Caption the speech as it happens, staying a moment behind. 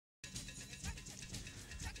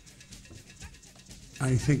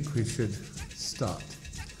I think we should start.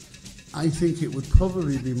 I think it would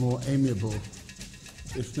probably be more amiable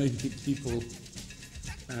if maybe people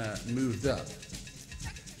moved up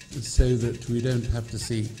so that we don't have to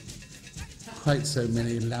see quite so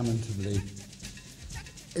many lamentably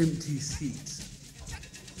empty seats.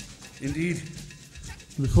 Indeed,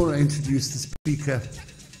 before I introduce the speaker,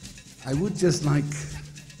 I would just like,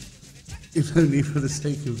 if only for the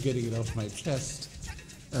sake of getting it off my chest,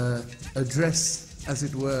 address, as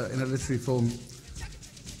it were, in a literary form,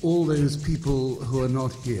 all those people who are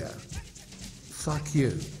not here. Fuck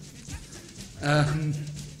you.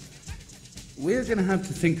 We're going to have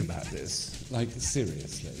to think about this, like,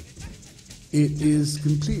 seriously. It is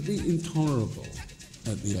completely intolerable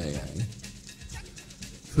at the AA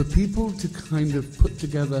for people to kind of put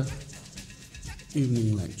together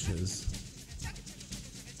evening lectures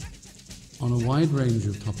on a wide range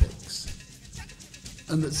of topics,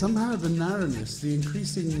 and that somehow the narrowness, the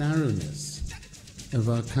increasing narrowness of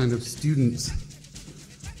our kind of students'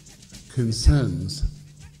 concerns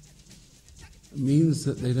means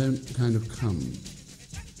that they don't kind of come.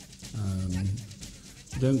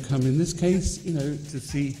 Don't come in this case, you know, to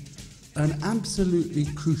see an absolutely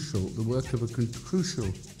crucial, the work of a crucial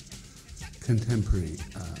contemporary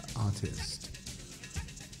artist.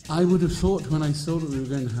 I would have thought when I saw that we were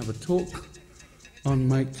going to have a talk on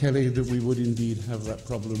Mike Kelley that we would indeed have that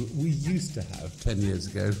problem we used to have 10 years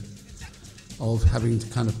ago of having to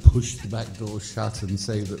kind of push the back door shut and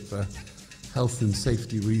say that for health and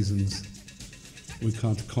safety reasons we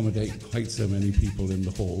can't accommodate quite so many people in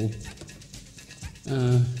the hall.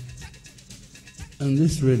 And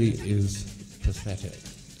this really is pathetic.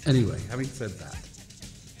 Anyway, having said that,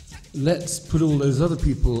 let's put all those other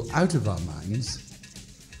people out of our minds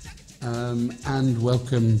and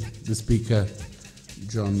welcome the speaker,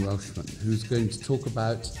 John Welchman, who's going to talk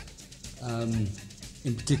about,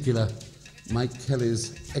 in particular, Mike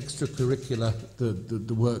Kelley's extracurricular,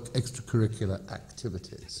 the work extracurricular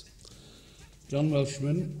activities. John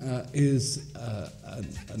Welchman is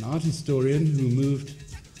an art historian who moved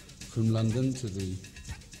from London to the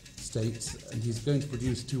States, and he's going to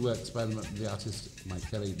produce two works by the artist Mike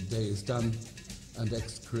Kelley, The Day Is Done, and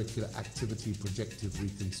Extracurricular Activity, Projective,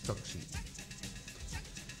 Reconstruction.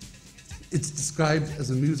 It's described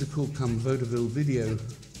as a musical-cum-vaudeville video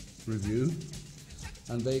review,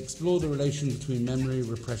 and they explore the relation between memory,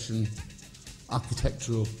 repression,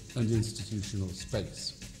 architectural and institutional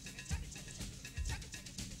space.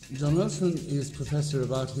 John Welchman is Professor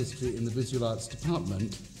of Art History in the Visual Arts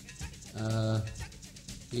Department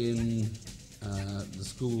in the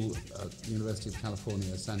School at the University of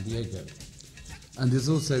California, San Diego, and is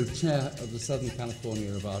also Chair of the Southern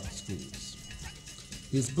California of Art Schools.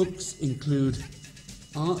 His books include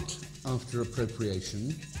Art After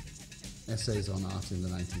Appropriation, Essays on Art in the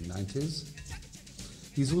 1990s.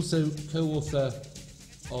 He's also co-author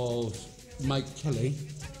of Mike Kelley,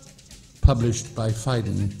 published by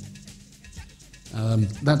Phaidon.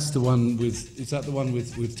 That's the one with, is that the one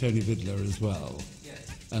with Tony Vidler as well? Yes.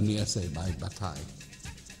 And the essay by Bataille.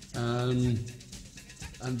 And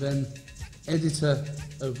then editor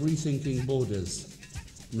of Rethinking Borders,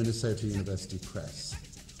 Minnesota University Press.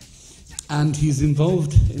 And he's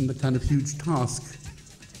involved in the kind of huge task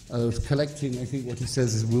of collecting, I think what he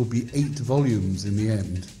says is will be 8 volumes in the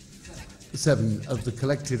end, 7 of the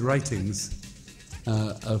collected writings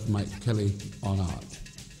of Mike Kelley on art.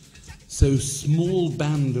 So small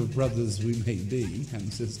band of brothers we may be,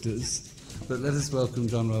 and sisters, but let us welcome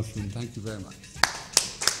John Welchman. Thank you very much.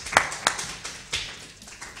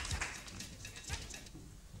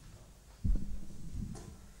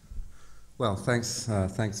 Well,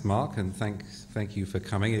 thanks Mark, and thank you for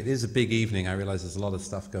coming. It is a big evening. I realize there's a lot of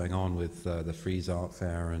stuff going on with the Frieze Art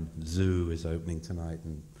Fair, and Zoo is opening tonight,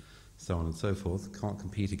 and so on and so forth. Can't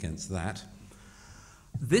compete against that.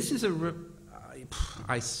 This is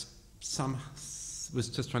I was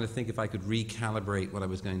just trying to think if I could recalibrate what I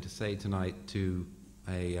was going to say tonight to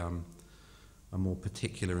a more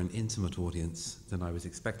particular and intimate audience than I was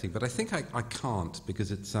expecting. But I think I can't,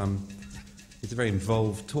 because it's a very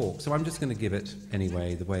involved talk. So I'm just going to give it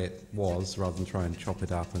anyway, the way it was, rather than try and chop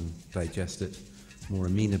it up and digest it more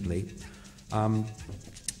amenably.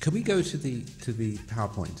 Could we go to the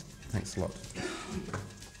PowerPoint? Thanks a lot.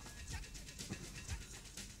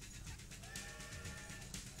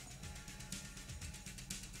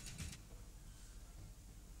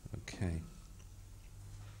 Okay.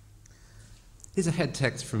 Here's a head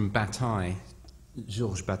text from Bataille,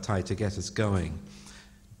 Georges Bataille, to get us going.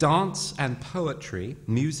 Dance and poetry,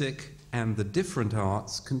 music and the different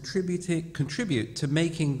arts contribute to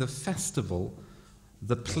making the festival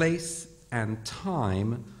the place and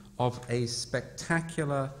time of a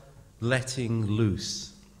spectacular letting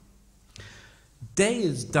loose. Day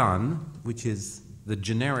is Done, which is the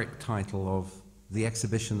generic title of the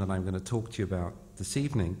exhibition that I'm going to talk to you about this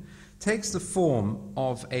evening, takes the form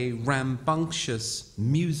of a rambunctious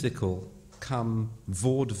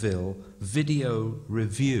musical-cum-vaudeville video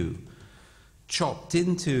review chopped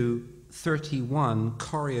into 31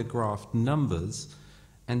 choreographed numbers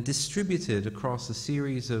and distributed across a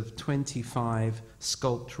series of 25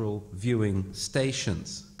 sculptural viewing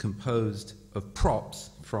stations composed of props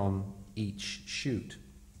from each shoot.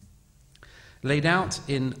 Laid out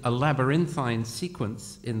in a labyrinthine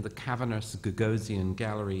sequence in the cavernous Gagosian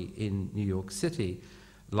Gallery in New York City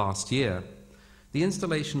last year, the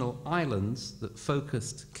installational islands that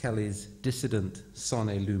focused Kelly's dissident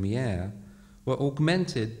Sonnet Lumière were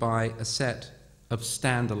augmented by a set of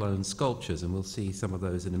standalone sculptures, and we'll see some of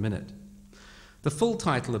those in a minute. The full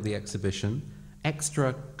title of the exhibition,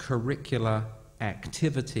 Extracurricular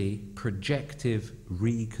Activity, Projective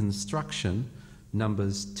Reconstruction,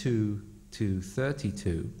 numbers 2 to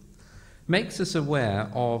 32, makes us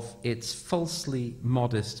aware of its falsely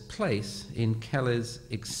modest place in Kelly's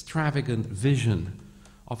extravagant vision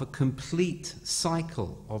of a complete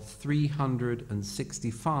cycle of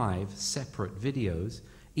 365 separate videos,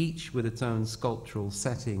 each with its own sculptural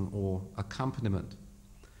setting or accompaniment.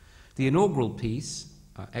 The inaugural piece,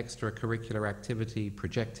 Extracurricular Activity,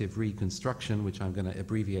 Projective Reconstruction, which I'm going to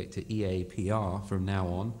abbreviate to EAPR from now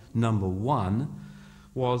on, number 1,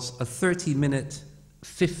 was a 30-minute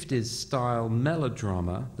 50s-style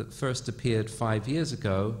melodrama that first appeared 5 years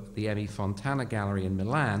ago at the Emmy Fontana Gallery in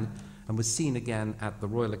Milan and was seen again at the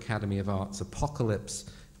Royal Academy of Art's Apocalypse,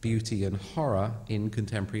 Beauty and Horror in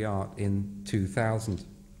Contemporary Art in 2000.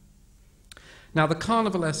 Now, the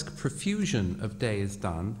carnivalesque profusion of Day is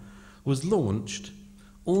Done was launched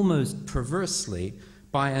almost perversely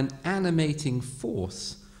by an animating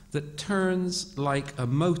force that turns like a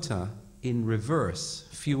motor in reverse,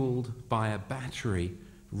 fueled by a battery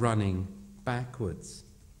running backwards.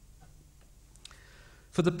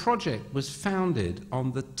 For the project was founded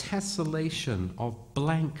on the tessellation of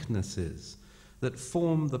blanknesses that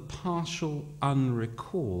form the partial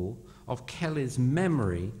unrecall of Kelly's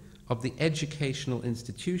memory of the educational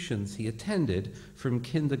institutions he attended from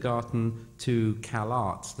kindergarten to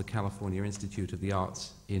CalArts, the California Institute of the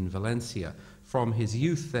Arts in Valencia, from his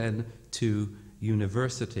youth then to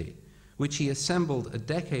university, which he assembled a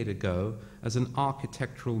decade ago as an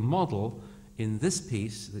architectural model in this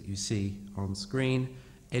piece that you see on screen,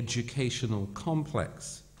 Educational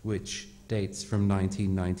Complex, which dates from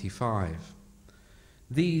 1995.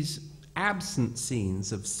 These absent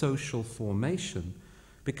scenes of social formation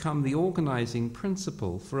become the organizing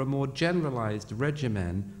principle for a more generalized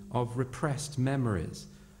regimen of repressed memories,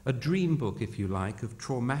 a dream book, if you like, of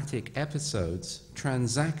traumatic episodes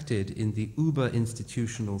transacted in the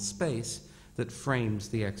uber-institutional space that frames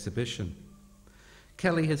the exhibition.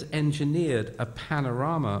 Kelley has engineered a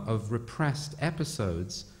panorama of repressed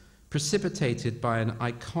episodes precipitated by an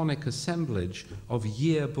iconic assemblage of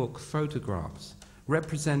yearbook photographs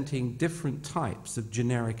representing different types of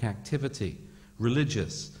generic activity: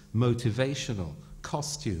 religious, motivational,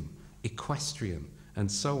 costume, equestrian,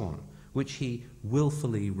 and so on, which he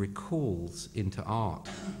willfully recalls into art.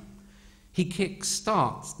 He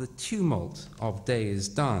kick-starts the tumult of Day is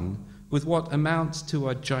Done with what amounts to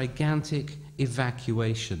a gigantic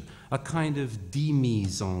evacuation, a kind of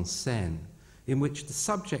demise-en-scène, in which the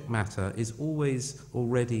subject matter is always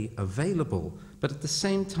already available, but at the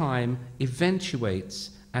same time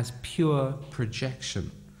eventuates as pure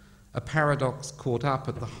projection, a paradox caught up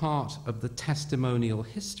at the heart of the testimonial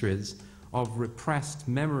histories of repressed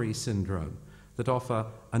memory syndrome that offer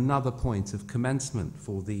another point of commencement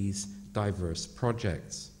for these diverse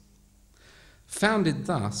projects. Founded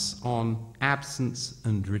thus on absence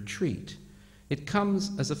and retreat, it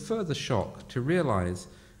comes as a further shock to realize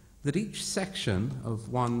that each section of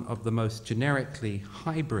one of the most generically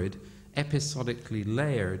hybrid, episodically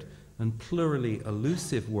layered, and plurally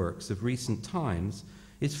elusive works of recent times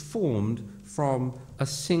is formed from a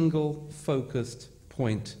single focused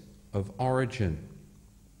point of origin.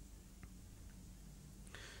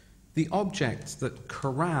 The objects that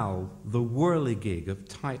corral the whirligig of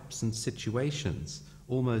types and situations,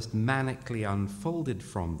 almost manically unfolded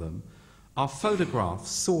from them, are photographs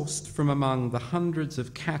sourced from among the hundreds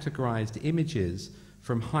of categorized images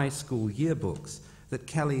from high school yearbooks that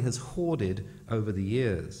Kelley has hoarded over the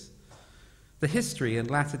years. The history and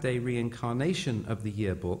latter-day reincarnation of the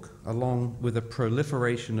yearbook, along with a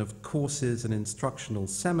proliferation of courses and instructional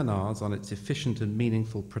seminars on its efficient and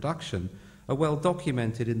meaningful production, are well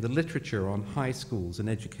documented in the literature on high schools and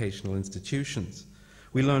educational institutions.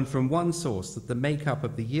 We learn from one source that the makeup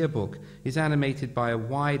of the yearbook is animated by a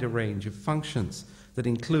wider range of functions that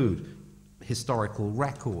include historical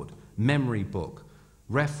record, memory book,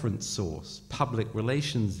 reference source, public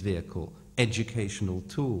relations vehicle, educational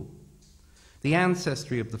tool. The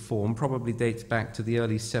ancestry of the form probably dates back to the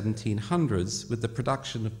early 1700s with the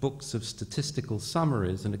production of books of statistical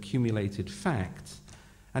summaries and accumulated facts,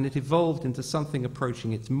 and it evolved into something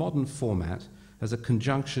approaching its modern format as a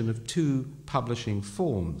conjunction of two publishing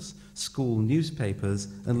forms, school newspapers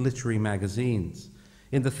and literary magazines.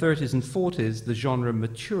 In the 30s and 40s, the genre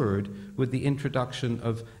matured with the introduction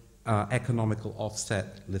of economical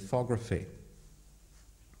offset lithography.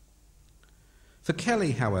 For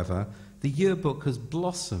Kelley, however, the yearbook has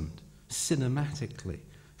blossomed cinematically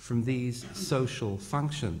from these social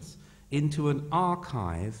functions into an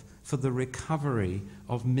archive for the recovery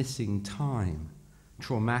of missing time,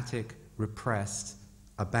 traumatic, repressed,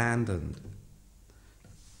 abandoned.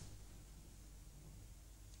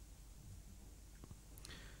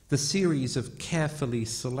 The series of carefully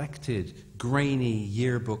selected, grainy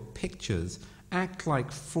yearbook pictures act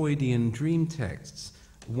like Freudian dream texts,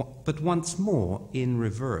 but once more in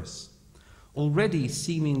reverse. Already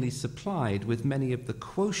seemingly supplied with many of the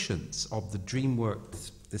quotients of the dream work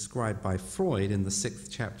described by Freud in the 6th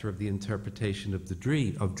chapter of the Interpretation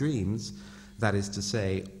of Dreams, that is to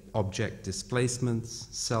say, object displacements,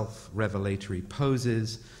 self-revelatory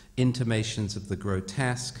poses, intimations of the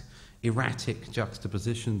grotesque, erratic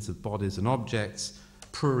juxtapositions of bodies and objects,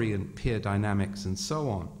 prurient peer dynamics, and so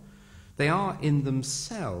on. They are in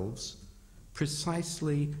themselves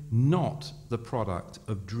precisely not the product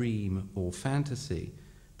of dream or fantasy,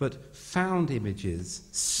 but found images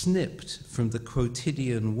snipped from the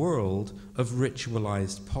quotidian world of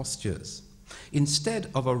ritualized postures. Instead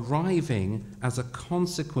of arriving as a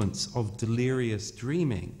consequence of delirious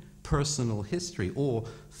dreaming, personal history, or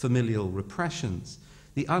familial repressions,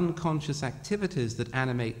 the unconscious activities that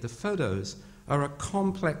animate the photos are a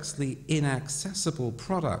complexly inaccessible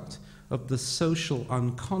product of the social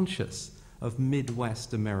unconscious of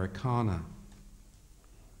Midwest Americana.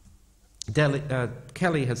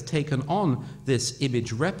 Kelley has taken on this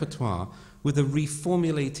image repertoire with a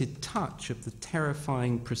reformulated touch of the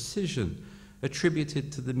terrifying precision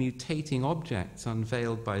attributed to the mutating objects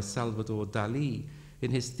unveiled by Salvador Dalí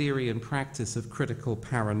in his theory and practice of critical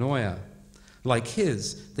paranoia. Like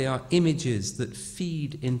his, they are images that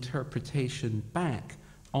feed interpretation back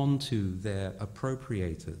onto their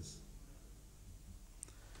appropriators.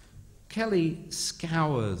 Kelley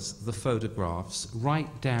scours the photographs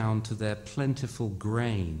right down to their plentiful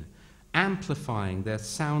grain, amplifying their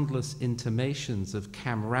soundless intimations of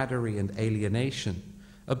camaraderie and alienation,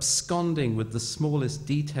 absconding with the smallest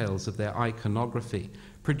details of their iconography,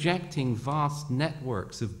 projecting vast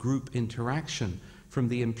networks of group interaction from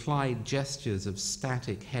the implied gestures of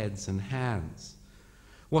static heads and hands.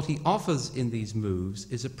 What he offers in these moves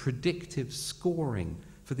is a predictive scoring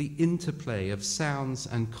for the interplay of sounds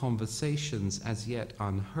and conversations as yet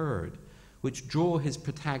unheard, which draw his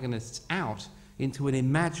protagonists out into an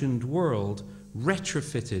imagined world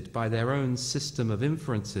retrofitted by their own system of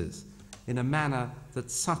inferences in a manner that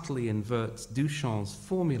subtly inverts Duchamp's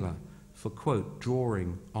formula for, quote,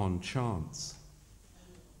 drawing on chance.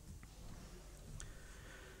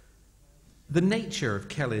 The nature of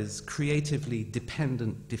Kelley's creatively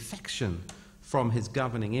dependent defection from his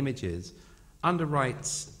governing images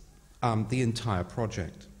underwrites the entire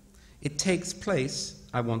project. It takes place,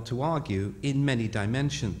 I want to argue, in many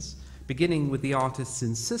dimensions, beginning with the artist's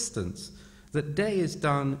insistence that Day is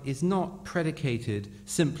Done is not predicated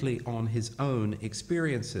simply on his own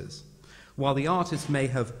experiences. While the artist may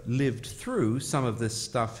have lived through some of this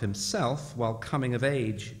stuff himself while coming of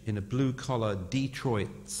age in a blue-collar Detroit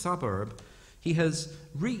suburb, he has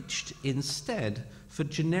reached instead for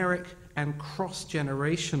generic and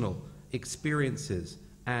cross-generational experiences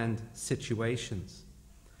and situations.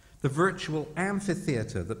 The virtual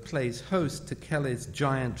amphitheater that plays host to Kelley's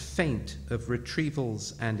giant feint of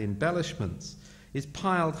retrievals and embellishments is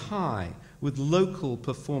piled high with local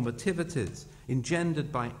performativities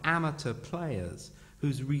engendered by amateur players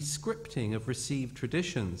whose rescripting of received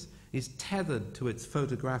traditions is tethered to its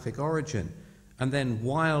photographic origin and then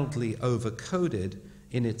wildly overcoded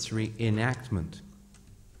in its reenactment.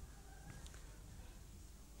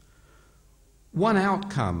 One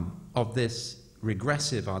outcome of this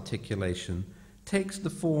regressive articulation takes the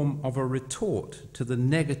form of a retort to the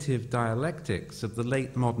negative dialectics of the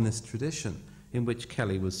late modernist tradition in which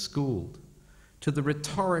Kelley was schooled, to the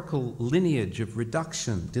rhetorical lineage of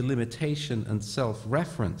reduction, delimitation, and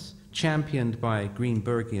self-reference championed by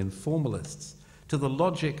Greenbergian formalists, to the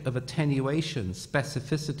logic of attenuation,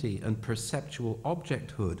 specificity, and perceptual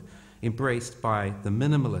objecthood embraced by the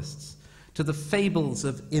minimalists, to the fables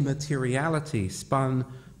of immateriality spun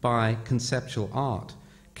by conceptual art,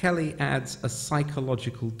 Kelley adds a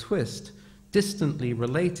psychological twist distantly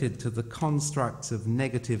related to the constructs of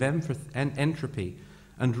negative entropy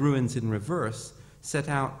and ruins in reverse set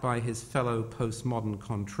out by his fellow postmodern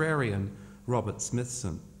contrarian, Robert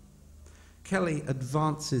Smithson. Kelley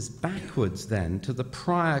advances backwards then to the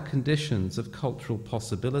prior conditions of cultural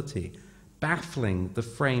possibility, baffling the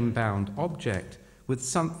frame-bound object with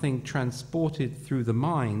something transported through the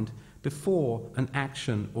mind before an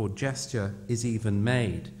action or gesture is even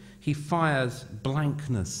made. He fires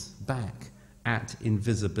blankness back at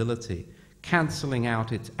invisibility, cancelling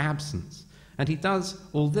out its absence. And he does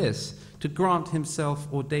all this to grant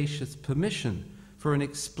himself audacious permission for an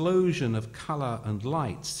explosion of colour and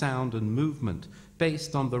light, sound and movement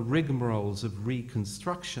based on the rigmaroles of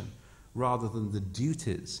reconstruction rather than the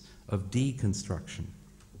duties of deconstruction.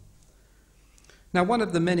 Now, one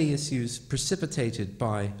of the many issues precipitated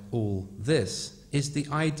by all this is the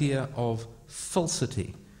idea of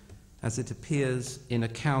falsity, as it appears in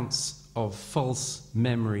accounts of false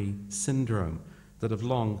memory syndrome that have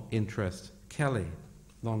long interested Kelley,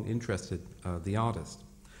 long interested the artist.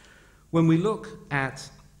 When we look at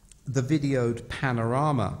the videoed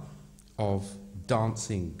panorama of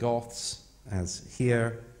dancing goths, as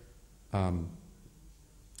here,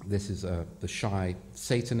 this is the shy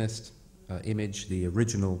Satanist image, the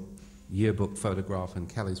original yearbook photograph and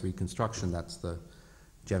Kelley's reconstruction. That's the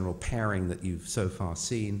general pairing that you've so far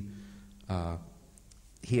seen.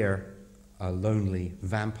 Here, a lonely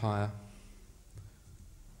vampire.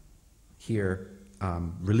 Here,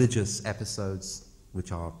 religious episodes,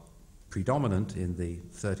 which are predominant in the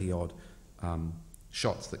 30-odd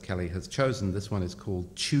shots that Kelley has chosen. This one is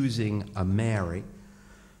called Choosing a Mary.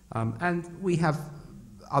 And we have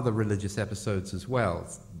other religious episodes as well.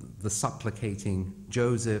 The supplicating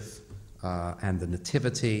Joseph and the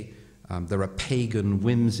Nativity. There are pagan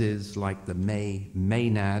whimsies like the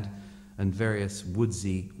Maynard and various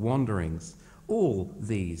woodsy wanderings. All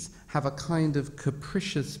these have a kind of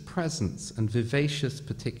capricious presence and vivacious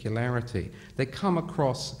particularity. They come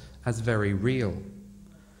across as very real.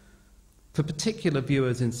 For particular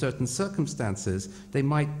viewers in certain circumstances, they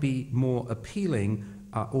might be more appealing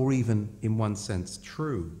or even, in one sense,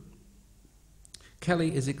 true.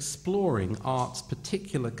 Kelley is exploring art's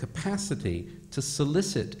particular capacity to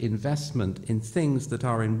solicit investment in things that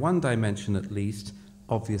are, in one dimension at least,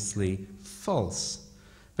 obviously false.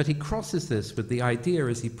 But he crosses this with the idea,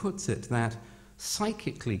 as he puts it, that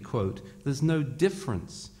psychically, quote, there's no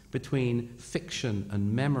difference between fiction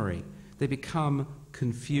and memory. They become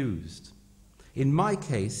confused. In my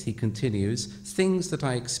case, he continues, things that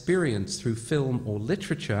I experience through film or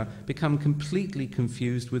literature become completely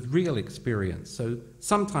confused with real experience. So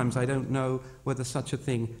sometimes I don't know whether such a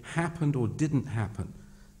thing happened or didn't happen.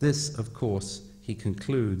 This, of course, he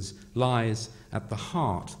concludes, lies at the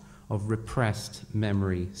heart of repressed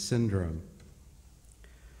memory syndrome.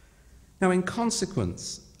 Now, in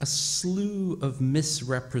consequence, a slew of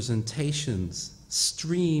misrepresentations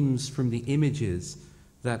streams from the images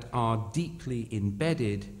that are deeply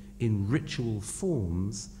embedded in ritual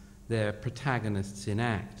forms their protagonists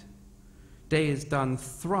enact. Days Done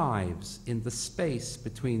thrives in the space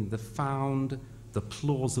between the found, the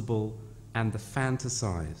plausible, and the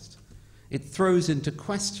fantasized. It throws into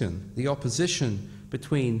question the opposition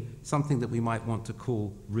between something that we might want to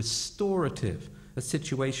call restorative, a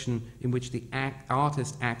situation in which the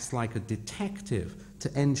artist acts like a detective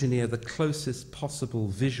to engineer the closest possible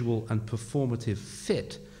visual and performative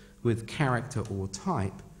fit with character or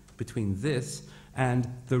type, between this and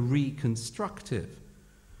the reconstructive.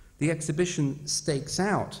 The exhibition stakes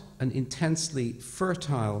out an intensely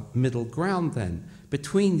fertile middle ground then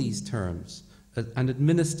between these terms and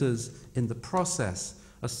administers in the process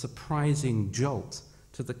a surprising jolt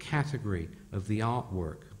to the category of the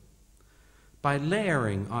artwork. By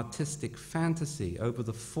layering artistic fantasy over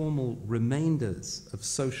the formal remainders of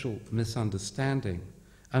social misunderstanding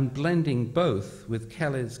and blending both with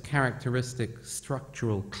Kelley's characteristic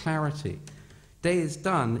structural clarity, Days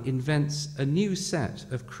Done invents a new set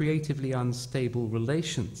of creatively unstable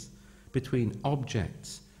relations between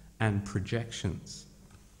objects and projections.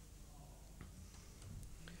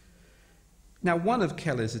 Now, one of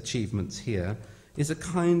Kelley's achievements here is a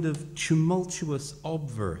kind of tumultuous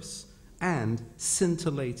obverse and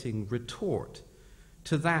scintillating retort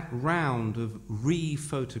to that round of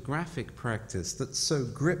re-photographic practice that so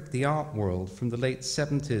gripped the art world from the late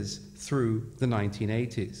 70s through the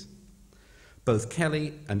 1980s. Both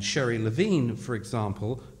Kelley and Sherry Levine, for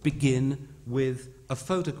example, begin with a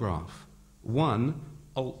photograph. One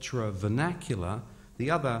ultra-vernacular,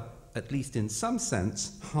 the other, at least in some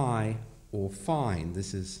sense, high or fine.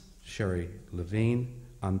 This is Sherry Levine,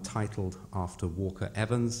 untitled after Walker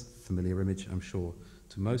Evans, familiar image, I'm sure,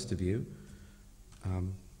 to most of you.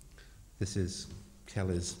 This is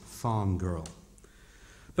Kelly's farm girl.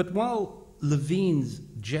 But while Levine's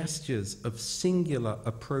gestures of singular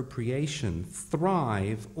appropriation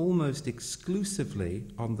thrive almost exclusively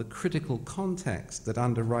on the critical context that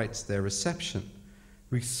underwrites their reception,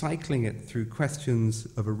 recycling it through questions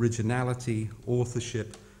of originality,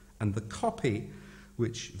 authorship, and the copy,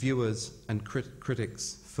 which viewers and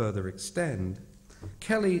critics further extend,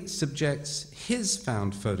 Kelley subjects his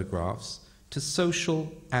found photographs to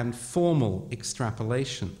social and formal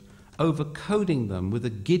extrapolation, overcoding them with a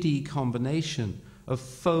giddy combination of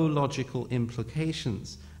faux logical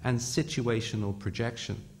implications and situational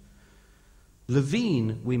projection.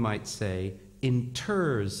 Levine, we might say,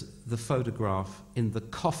 inters the photograph in the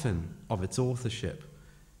coffin of its authorship.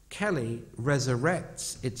 Kelley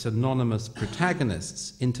resurrects its anonymous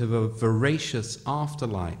protagonists into a voracious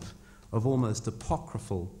afterlife of almost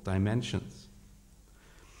apocryphal dimensions.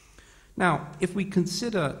 Now, if we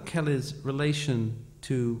consider Kelley's relation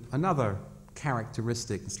to another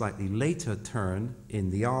characteristic, slightly later turn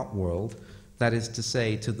in the art world, that is to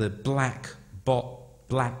say, to the black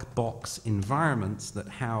box environments that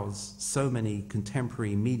house so many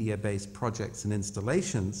contemporary media-based projects and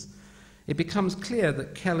installations, it becomes clear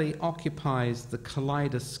that Kelley occupies the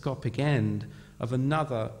kaleidoscopic end of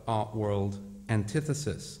another art world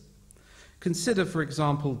antithesis. Consider, for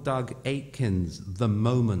example, Doug Aitken's The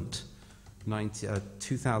Moment,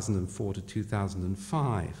 2004 to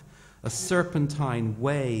 2005, a serpentine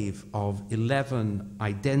wave of 11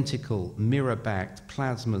 identical mirror-backed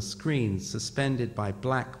plasma screens suspended by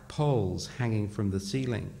black poles hanging from the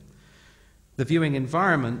ceiling. The viewing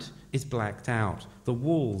environment is blacked out, the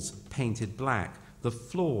walls painted black, the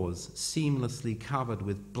floors seamlessly covered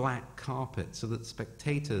with black carpet so that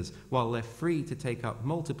spectators, while they're free to take up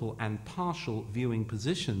multiple and partial viewing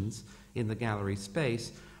positions in the gallery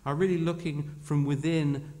space, are really looking from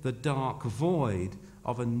within the dark void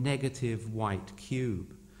of a negative white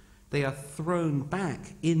cube. They are thrown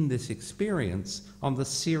back in this experience on the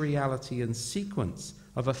seriality and sequence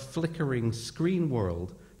of a flickering screen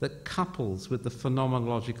world that couples with the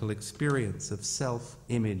phenomenological experience of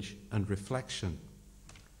self-image and reflection.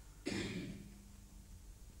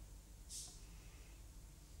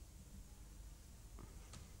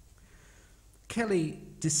 Kelley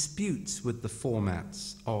disputes with the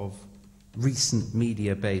formats of recent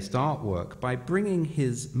media-based artwork by bringing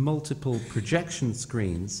his multiple projection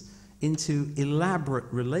screens into elaborate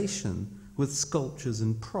relation with sculptures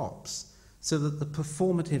and props, so that the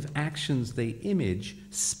performative actions they image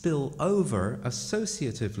spill over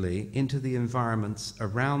associatively into the environments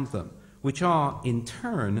around them, which are, in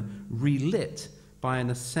turn, relit by an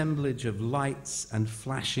assemblage of lights and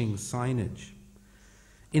flashing signage.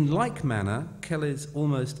 In like manner, Kelley's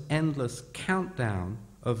almost endless countdown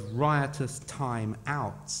of riotous time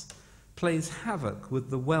outs plays havoc with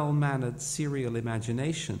the well-mannered serial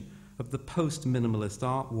imagination of the post-minimalist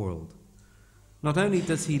art world. Not only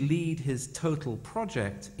does he lead his total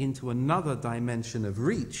project into another dimension of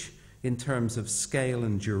reach in terms of scale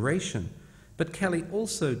and duration, but Kelley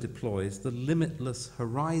also deploys the limitless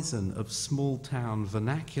horizon of small-town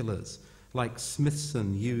vernaculars, like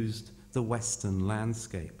Smithson used the Western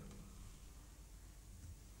landscape.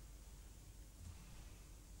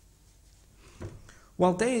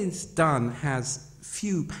 While Days Done has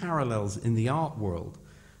few parallels in the art world,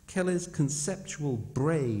 Kelley's conceptual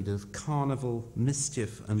braid of carnival,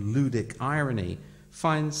 mischief, and ludic irony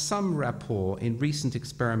finds some rapport in recent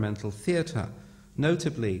experimental theatre,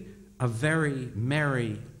 notably a very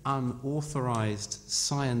merry, unauthorized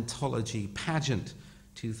Scientology pageant,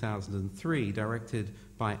 2003, directed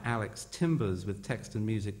by Alex Timbers with text and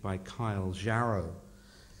music by Kyle Jarrow.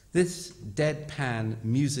 This deadpan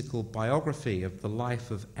musical biography of the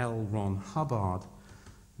life of L. Ron Hubbard,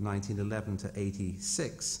 1911 to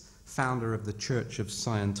 86, founder of the Church of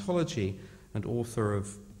Scientology and author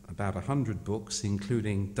of about 100 books,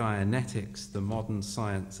 including Dianetics, The Modern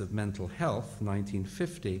Science of Mental Health,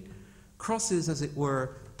 1950, crosses, as it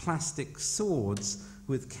were, plastic swords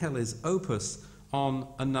with Kelley's opus on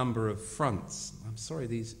a number of fronts. I'm sorry,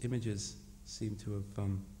 these images seem to have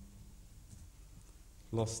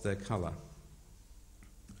lost their color,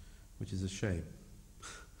 which is a shame.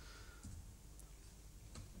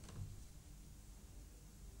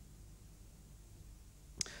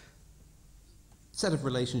 Set of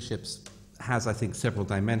relationships has, I think, several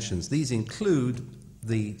dimensions. These include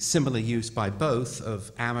the similar use by both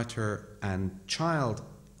of amateur and child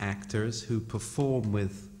actors who perform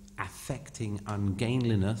with affecting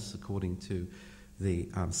ungainliness, according to the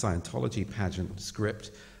Scientology pageant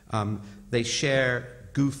script. They share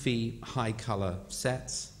goofy, high-color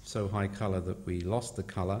sets, so high color that we lost the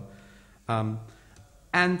color,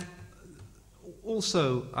 and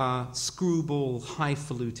also screwball,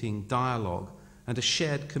 highfalutin dialogue, and a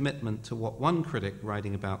shared commitment to what one critic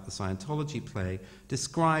writing about the Scientology play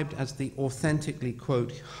described as the authentically,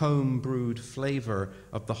 quote, home-brewed flavor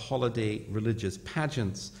of the holiday religious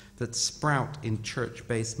pageants that sprout in church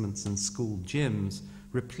basements and school gyms,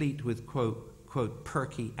 replete with, quote,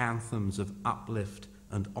 perky anthems of uplift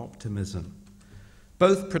and optimism.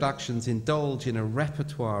 Both productions indulge in a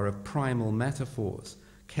repertoire of primal metaphors,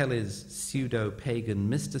 Kelly's pseudo-pagan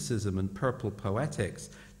mysticism and purple poetics,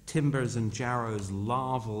 Timbers and Jarrow's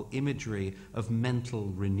larval imagery of mental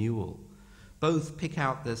renewal. Both pick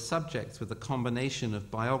out their subjects with a combination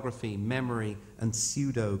of biography, memory, and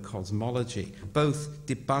pseudo-cosmology. Both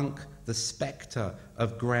debunk the spectre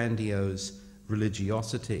of grandiose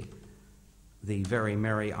religiosity. The Very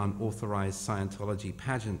Merry Unauthorized Scientology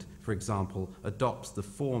pageant, for example, adopts the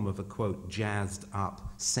form of a, quote, jazzed-up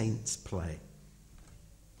saints play.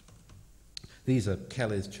 These are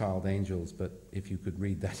Kelly's child angels, but if you could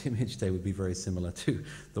read that image, they would be very similar to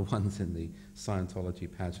the ones in the Scientology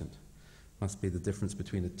pageant. Must be the difference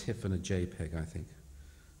between a TIFF and a JPEG, I think.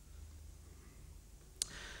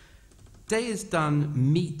 Day is Done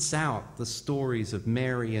meets out the stories of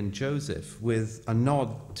Mary and Joseph with a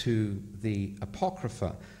nod to the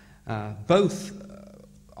Apocrypha. Both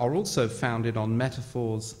are also founded on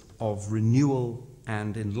metaphors of renewal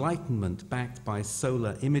and enlightenment backed by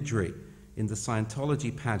solar imagery. In the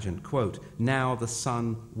Scientology pageant, quote, now the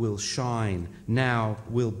sun will shine, now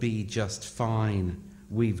we'll be just fine,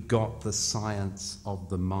 we've got the science of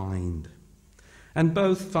the mind. And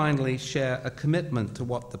both finally share a commitment to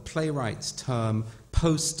what the playwrights term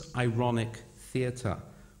post-ironic theatre.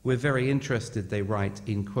 We're very interested, they write,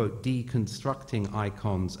 in, quote, deconstructing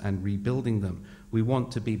icons and rebuilding them. We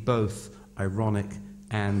want to be both ironic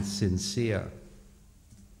and sincere.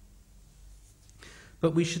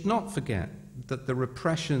 But we should not forget that the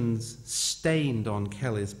repressions stained on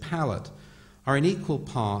Kelly's palette are in equal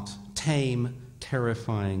part tame,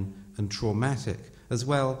 terrifying, and traumatic, as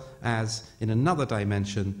well as, in another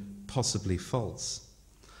dimension, possibly false.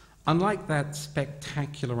 Unlike that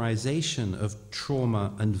spectacularization of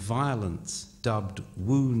trauma and violence dubbed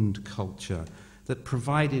wound culture that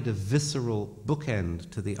provided a visceral bookend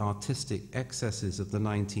to the artistic excesses of the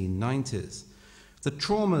 1990s, the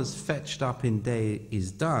traumas fetched up in Day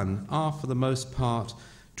is Done are, for the most part,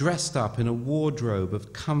 dressed up in a wardrobe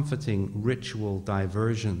of comforting ritual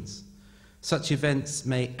diversions. Such events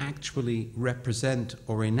may actually represent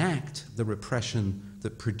or enact the repression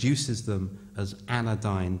that produces them as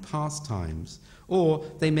anodyne pastimes, or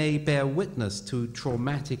they may bear witness to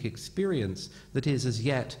traumatic experience that is as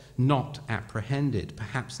yet not apprehended,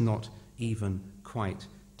 perhaps not even quite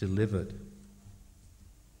delivered.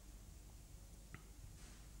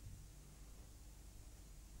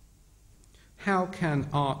 How can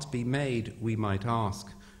art be made, we might ask,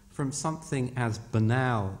 from something as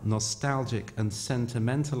banal, nostalgic, and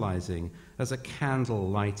sentimentalizing as a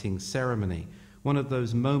candle-lighting ceremony, one of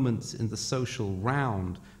those moments in the social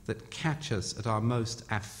round that catch us at our most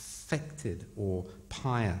affected or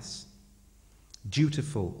pious,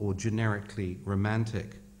 dutiful or generically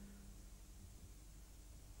romantic?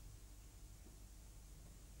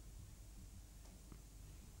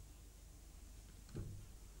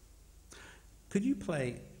 Could you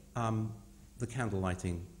play the candle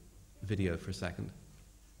lighting video for a second?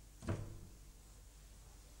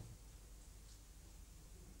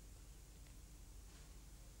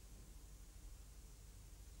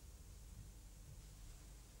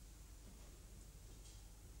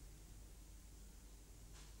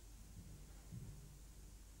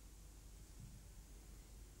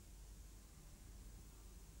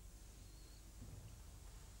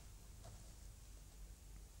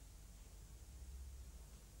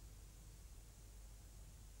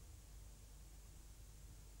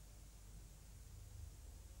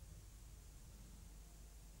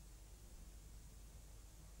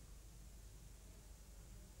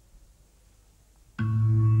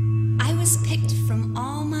 Picked from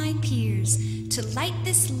all my peers to light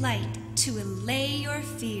this light, to allay your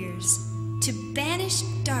fears, to banish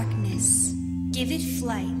darkness, give it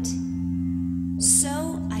flight.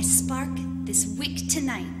 So I spark this wick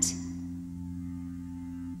tonight.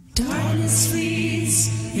 Darkness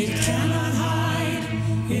flees, it cannot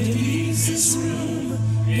hide, It leaves this room,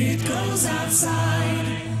 it goes outside.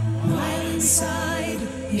 While inside,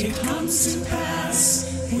 it comes to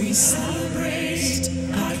pass. We celebrate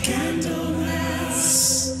our candle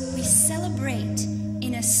mass. We celebrate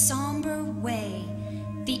in a somber way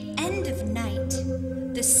the end of night,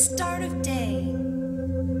 the start of day.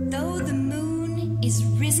 Though the moon is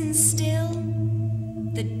risen still,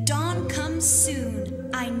 the dawn comes soon,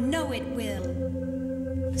 I know it will.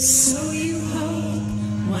 So you hope,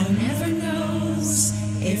 one never knows,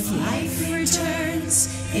 if life returns,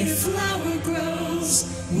 if flower grows.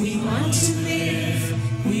 We want to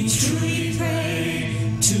live, we truly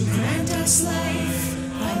pray, to grant us life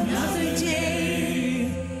another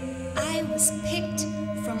day. I was picked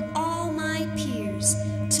from all my peers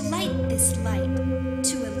to light this light,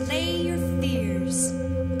 to allay your fears,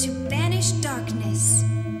 to banish darkness,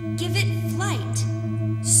 give it flight.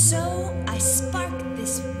 So I spark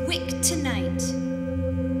this wick tonight.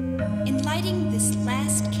 In lighting this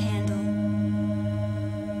last candle,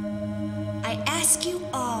 I ask you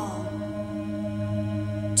all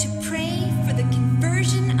to pray for the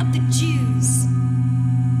conversion of the Jews.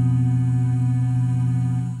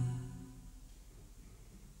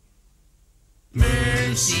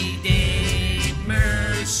 Mercy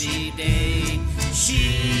Day,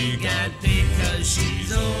 she got picked 'cause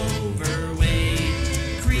she's overweight.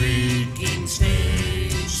 Creaking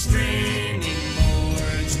stage, straining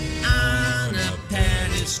boards, on a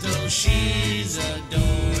pedestal she's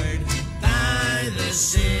adored by the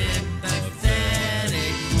sympathetic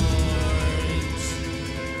hordes.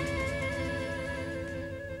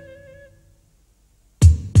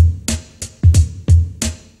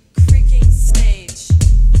 Creaking stage,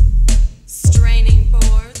 straining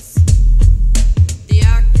boards, the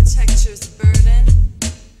architecture's burden,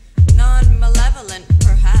 non-malevolent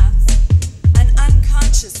perhaps, an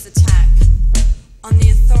unconscious attack on the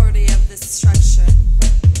authority of this structure.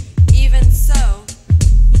 Even so,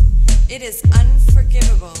 it is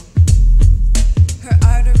unforgivable. Her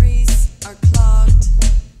arteries are clogged,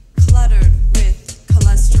 cluttered with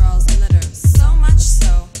cholesterol's litter, so much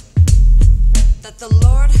so that the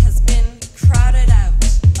Lord has been crowded out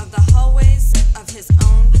of the hallways of his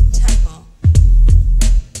own temple.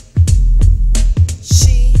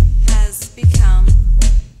 She has become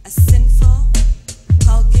a sinful,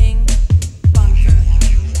 hulking bunker.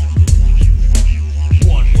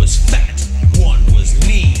 One was fat, one was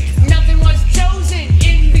lean. Nothing was chosen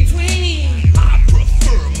in between. I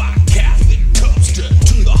prefer my Catholic tubster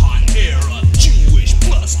to the hot air of Jewish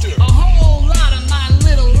bluster. A whole lot of my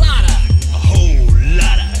little lotta A whole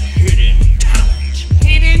lot of hidden talent.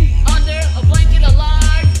 hidden under a blanket of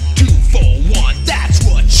lard. 2 for 1, that's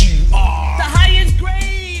what you are. The highest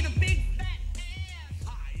grade of big fat ass.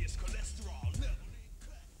 Highest cholesterol level.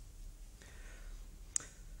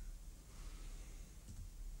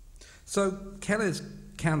 So Kelleys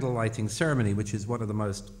candle lighting ceremony, which is one of the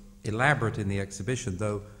most elaborate in the exhibition,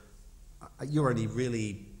 though you're only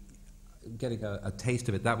really getting a taste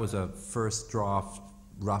of it. That was a first draft,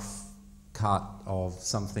 rough cut of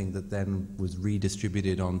something that then was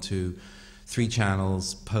redistributed onto 3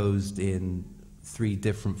 channels, posed in 3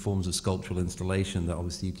 different forms of sculptural installation that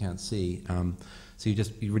obviously you can't see. So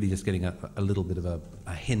you're really just getting a little bit of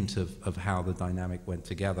a hint of how the dynamic went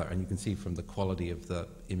together, and you can see from the quality of the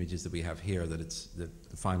images that we have here that the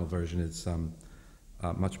final version is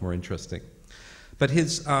much more interesting. But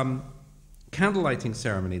his candle lighting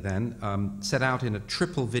ceremony then set out in a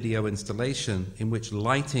triple video installation in which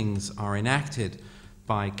lightings are enacted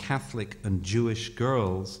by Catholic and Jewish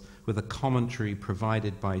girls with a commentary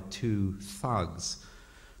provided by 2 thugs.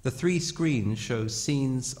 The 3 screens show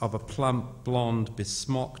scenes of a plump, blonde,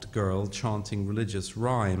 besmocked girl chanting religious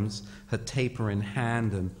rhymes, her taper in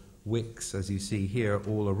hand and wicks, as you see here,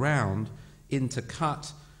 all around,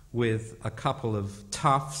 intercut with a couple of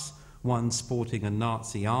toughs, one sporting a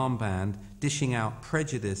Nazi armband, dishing out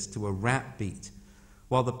prejudice to a rap beat,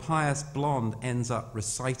 while the pious blonde ends up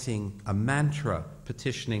reciting a mantra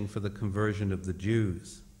petitioning for the conversion of the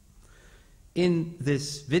Jews. In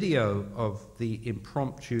this video of the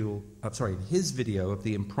his video of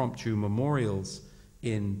the impromptu memorials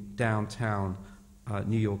in downtown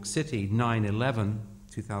New York City, 9/11,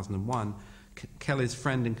 2001, Kelly's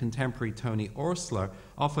friend and contemporary Tony Orsler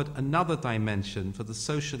offered another dimension for the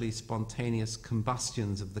socially spontaneous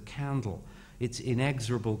combustions of the candle, its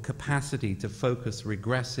inexorable capacity to focus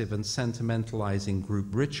regressive and sentimentalizing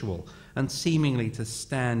group ritual, and seemingly to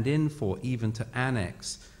stand in for, even to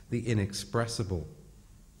annex, the inexpressible.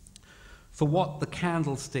 For what the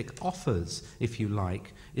candlestick offers, if you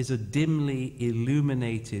like, is a dimly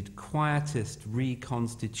illuminated, quietist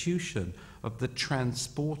reconstitution of the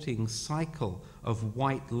transporting cycle of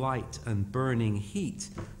white light and burning heat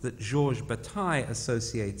that Georges Bataille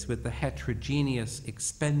associates with the heterogeneous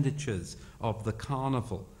expenditures of the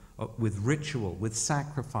carnival, with ritual, with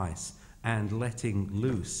sacrifice, and letting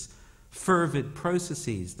loose. Fervid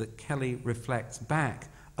processes that Kelley reflects back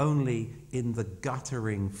only in the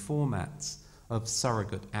guttering formats of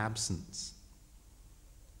surrogate absence.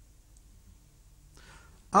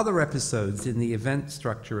 Other episodes in the event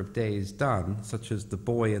structure of Days Done, such as The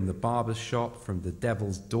Boy in the Barber's Shop from the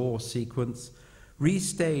Devil's Door sequence,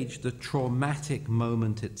 restage the traumatic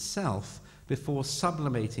moment itself before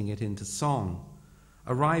sublimating it into song,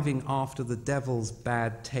 arriving after the devil's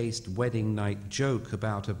bad taste wedding night joke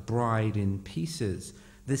about a bride in pieces.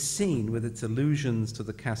 This scene, with its allusions to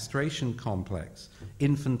the castration complex,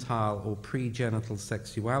 infantile or pregenital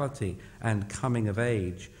sexuality, and coming of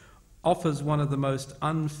age, offers one of the most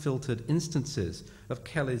unfiltered instances of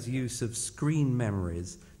Kelley's use of screen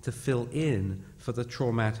memories to fill in for the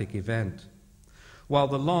traumatic event. While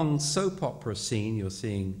the long soap opera scene, you're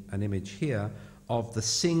seeing an image here, of the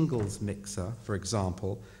singles mixer, for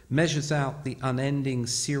example, measures out the unending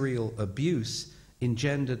serial abuse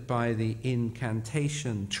engendered by the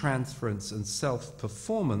incantation, transference, and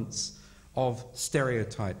self-performance of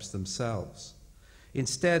stereotypes themselves.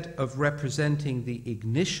 Instead of representing the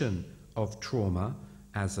ignition of trauma,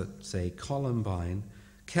 as at, say, Columbine,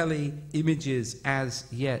 Kelley images as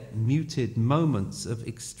yet muted moments of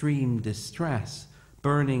extreme distress,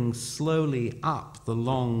 burning slowly up the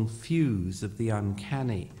long fuse of the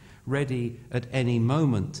uncanny, ready at any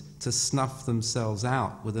moment to snuff themselves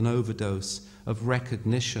out with an overdose of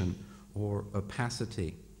recognition or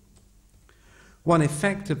opacity. One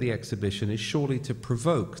effect of the exhibition is surely to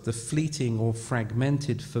provoke the fleeting or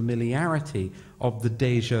fragmented familiarity of the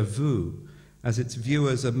déjà vu, as its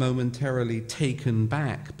viewers are momentarily taken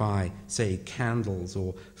back by, say, candles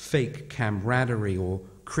or fake camaraderie or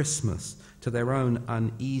Christmas, to their own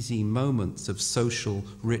uneasy moments of social,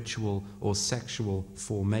 ritual, or sexual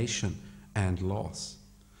formation and loss.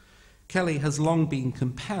 Kelley has long been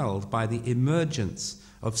compelled by the emergence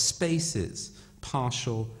of spaces,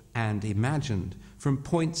 partial and imagined, from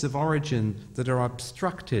points of origin that are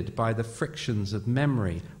obstructed by the frictions of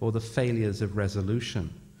memory or the failures of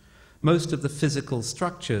resolution. Most of the physical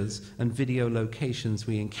structures and video locations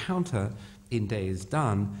we encounter in Days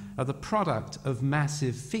Done are the product of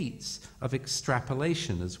massive feats of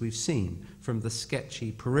extrapolation, as we've seen, from the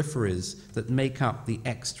sketchy peripheries that make up the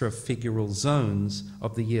extra-figural zones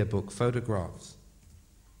of the yearbook photographs.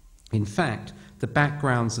 In fact, the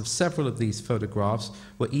backgrounds of several of these photographs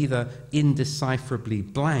were either indecipherably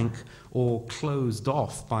blank or closed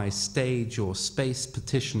off by stage or space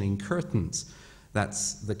partitioning curtains.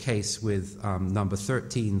 That's the case with number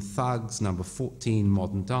 13, Thugs, number 14,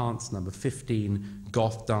 Modern Dance, number 15,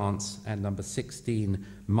 Goth Dance, and number 16,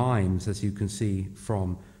 Mimes, as you can see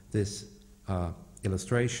from this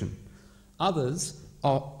illustration. Others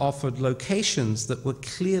offered locations that were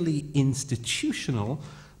clearly institutional,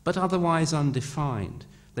 but otherwise undefined.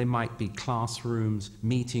 They might be classrooms,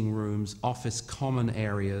 meeting rooms, office common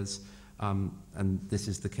areas, and this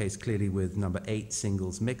is the case clearly with number 8,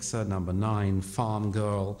 Singles Mixer, number 9, Farm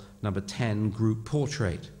Girl, number 10, Group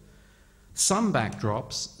Portrait. Some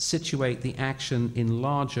backdrops situate the action in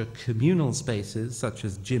larger communal spaces, such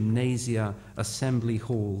as gymnasia, assembly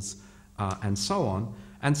halls, and so on,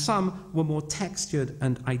 and some were more textured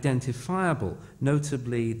and identifiable,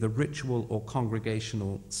 notably the ritual or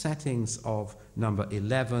congregational settings of number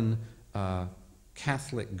 11,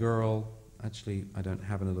 Catholic Girl. Actually, I don't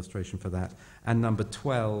have an illustration for that. And number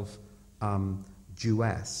 12,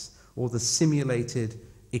 Jewess, or the simulated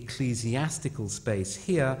ecclesiastical space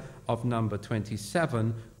here of number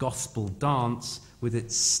 27, Gospel Dance, with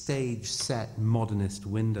its stage-set modernist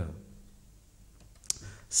window.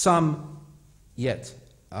 Some, yet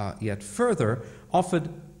further, offered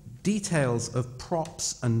details of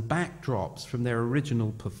props and backdrops from their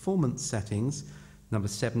original performance settings. Number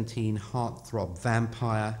 17, Heartthrob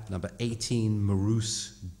Vampire. Number 18,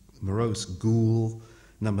 Morose Ghoul.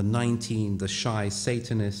 Number 19, The Shy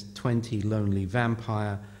Satanist. 20, Lonely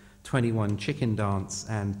Vampire. 21, Chicken Dance.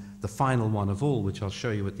 And the final one of all, which I'll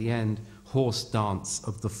show you at the end, Horse Dance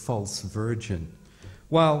of the False Virgin.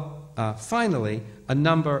 While finally, a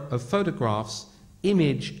number of photographs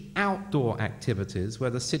image outdoor activities,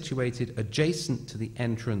 whether situated adjacent to the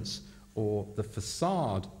entrance or the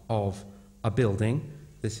facade of a building.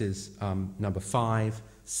 This is number 5,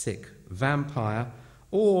 Sick Vampire,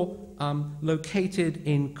 or located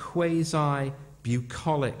in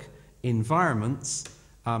quasi-bucolic environments,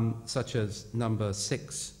 such as number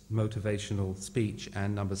 6, motivational speech,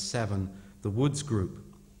 and number 7, the Woods group.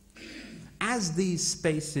 As these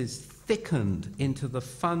spaces thickened into the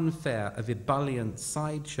funfair of ebullient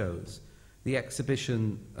sideshows, the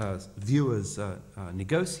exhibition viewers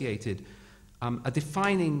negotiated a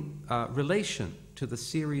defining relation to the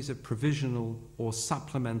series of provisional or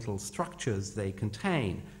supplemental structures they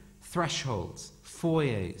contain: thresholds,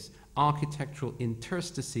 foyers, architectural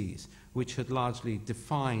interstices, which had largely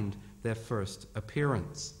defined their first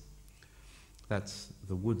appearance. That's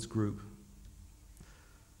the Woods group.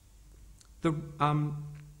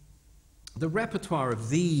 The repertoire of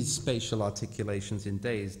these spatial articulations in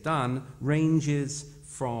Days Done ranges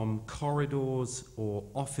from corridors or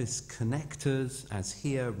office connectors, as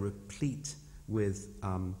here, replete with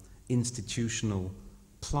institutional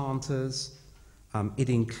planters. It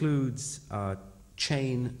includes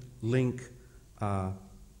chain link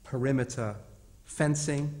perimeter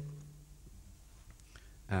fencing,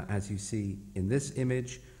 as you see in this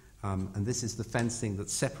image. And this is the fencing that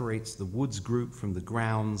separates the Woods group from the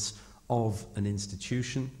grounds of an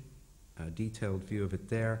institution. A detailed view of it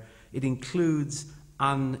there. It includes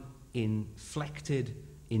uninflected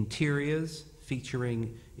interiors,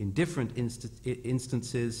 featuring in different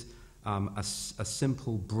instances a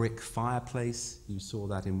simple brick fireplace. You saw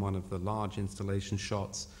that in one of the large installation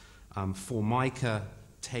shots. Formica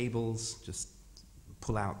tables, just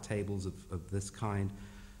pull-out tables of this kind.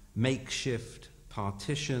 Makeshift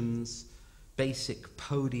partitions, basic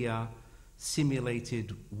podia,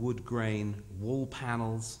 simulated wood grain wall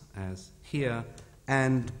panels, as here,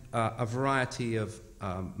 and a variety of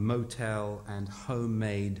motel and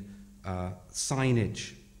homemade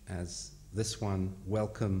signage, as this one,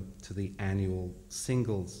 Welcome to the Annual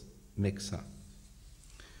Singles Mixer.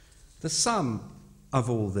 The sum of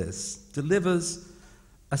all this delivers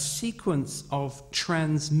a sequence of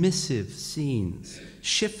transmissive scenes,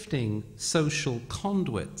 shifting social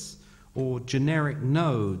conduits or generic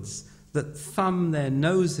nodes that thumb their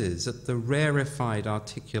noses at the rarefied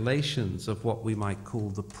articulations of what we might call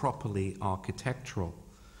the properly architectural.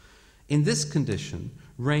 In this condition,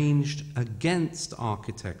 ranged against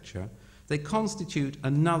architecture, they constitute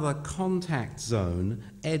another contact zone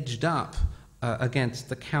edged up against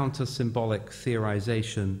the counter-symbolic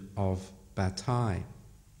theorization of Bataille.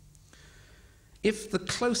 If the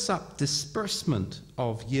close-up disbursement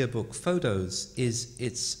of yearbook photos is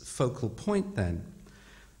its focal point, then,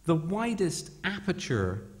 the widest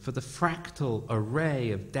aperture for the fractal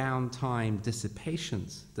array of downtime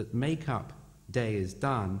dissipations that make up Day is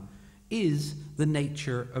Done is the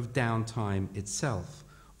nature of downtime itself.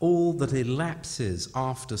 All that elapses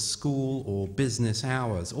after school or business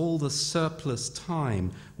hours, all the surplus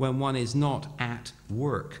time when one is not at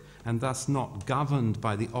work and thus not governed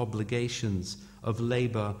by the obligations of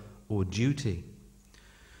labor or duty.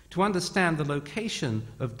 To understand the location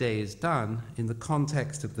of Day is Done in the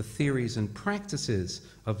context of the theories and practices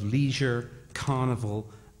of leisure,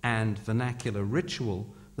 carnival, and vernacular ritual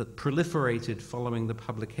that proliferated following the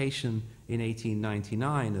publication in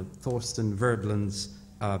 1899 of Thorsten Veblen's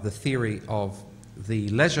The Theory of the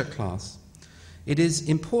Leisure Class, it is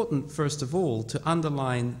important, first of all, to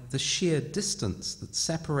underline the sheer distance that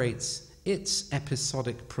separates its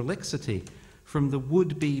episodic prolixity from the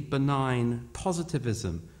would-be benign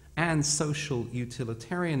positivism and social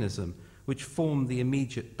utilitarianism which formed the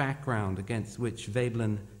immediate background against which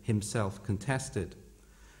Veblen himself contested.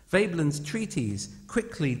 Veblen's treatise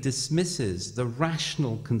quickly dismisses the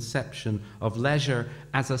rational conception of leisure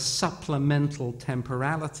as a supplemental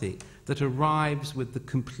temporality that arrives with the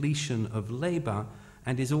completion of labor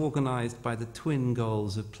and is organized by the twin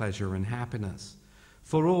goals of pleasure and happiness.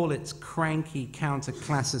 For all its cranky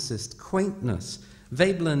counter-classicist quaintness,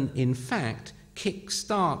 Veblen, in fact,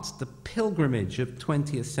 kick-starts the pilgrimage of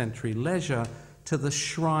 20th century leisure to the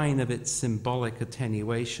shrine of its symbolic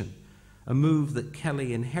attenuation, a move that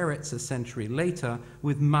Kelley inherits a century later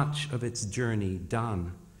with much of its journey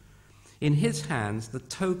done. In his hands, the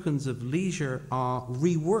tokens of leisure are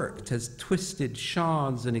reworked as twisted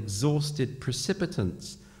shards and exhausted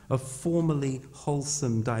precipitants of formerly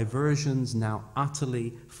wholesome diversions now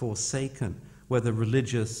utterly forsaken, whether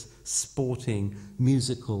religious, sporting,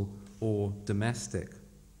 musical, or domestic.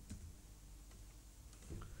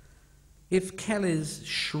 If Kelly's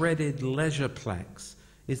shredded leisure plaques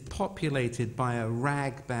is populated by a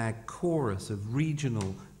ragbag chorus of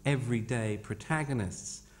regional, everyday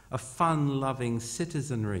protagonists, a fun-loving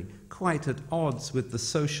citizenry quite at odds with the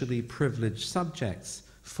socially privileged subjects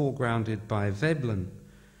foregrounded by Veblen,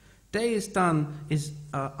 Day is Done is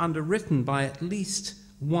underwritten by at least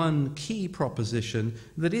one key proposition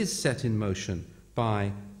that is set in motion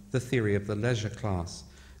by the theory of the leisure class.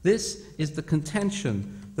 This is the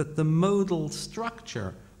contention that the modal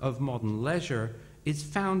structure of modern leisure is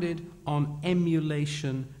founded on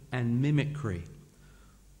emulation and mimicry.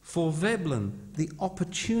 For Veblen, the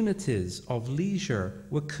opportunities of leisure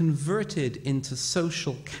were converted into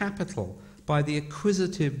social capital by the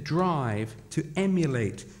acquisitive drive to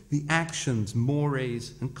emulate the actions,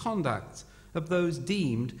 mores, and conducts of those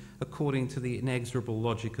deemed, according to the inexorable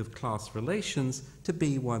logic of class relations, to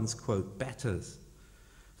be one's, quote, betters.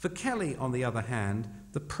 For Kelley, on the other hand,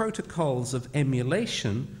 the protocols of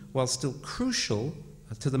emulation, while still crucial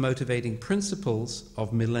to the motivating principles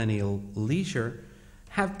of millennial leisure,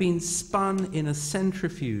 have been spun in a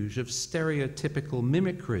centrifuge of stereotypical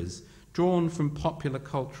mimicries drawn from popular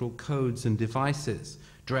cultural codes and devices,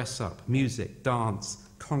 dress-up, music, dance,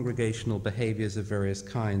 congregational behaviors of various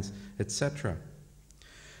kinds, etc.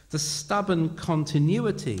 The stubborn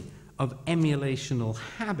continuity of emulational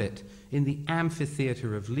habit in the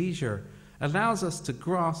amphitheater of leisure allows us to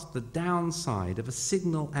grasp the downside of a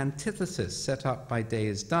signal antithesis set up by Day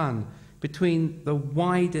is Done between the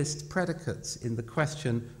widest predicates in the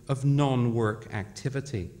question of non-work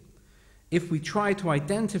activity. If we try to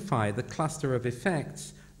identify the cluster of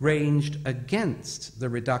effects ranged against the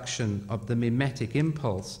reduction of the mimetic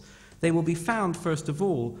impulse, they will be found, first of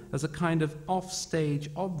all, as a kind of off-stage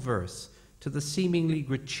obverse to the seemingly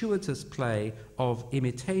gratuitous play of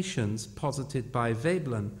imitations posited by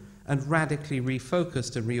Veblen and radically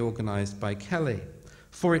refocused and reorganized by Kelley.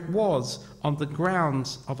 For it was on the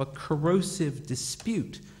grounds of a corrosive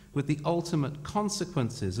dispute with the ultimate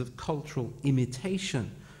consequences of cultural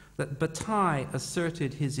imitation that Bataille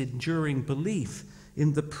asserted his enduring belief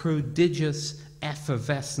in the prodigious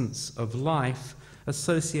effervescence of life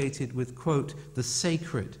associated with, quote, the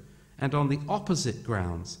sacred, and on the opposite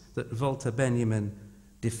grounds that Walter Benjamin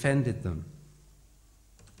defended them.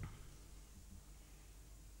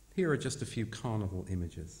 Here are just a few carnival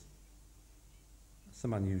images,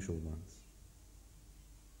 some unusual ones,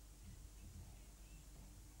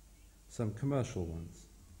 some commercial ones,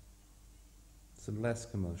 some less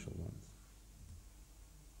commercial ones.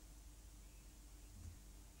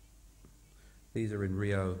 These are in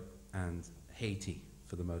Rio and Haiti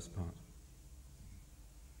for the most part.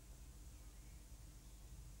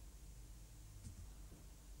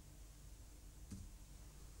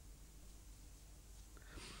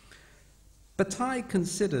 Bataille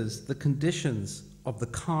considers the conditions of the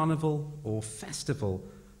carnival or festival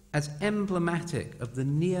as emblematic of the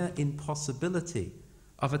near impossibility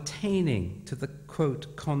of attaining to the,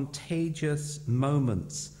 quote, contagious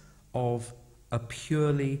moments of a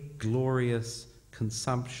purely glorious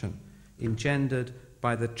consumption engendered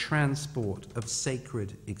by the transport of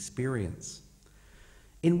sacred experience.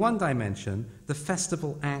 In one dimension, the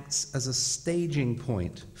festival acts as a staging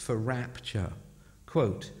point for rapture.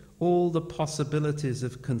 Quote, all the possibilities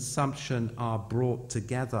of consumption are brought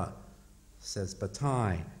together, says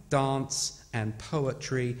Bataille. Dance and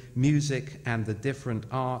poetry, music and the different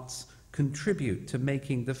arts contribute to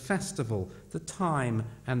making the festival the time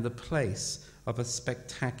and the place of a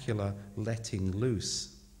spectacular letting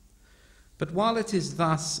loose. But while it is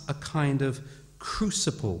thus a kind of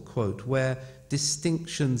crucible, quote, where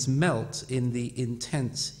distinctions melt in the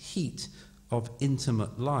intense heat of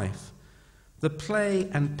intimate life, the play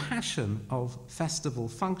and passion of festival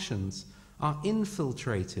functions are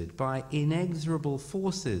infiltrated by inexorable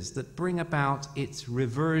forces that bring about its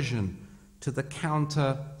reversion to the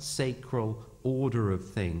counter-sacral order of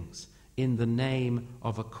things in the name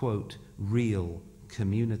of a, quote, real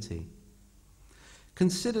community.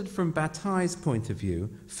 Considered from Bataille's point of view,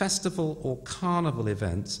 festival or carnival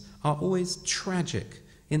events are always tragic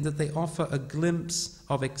in that they offer a glimpse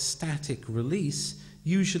of ecstatic release,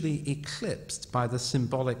 usually eclipsed by the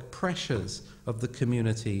symbolic pressures of the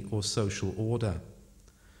community or social order.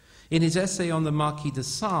 In his essay on the Marquis de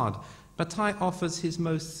Sade, Bataille offers his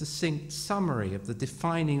most succinct summary of the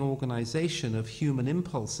defining organization of human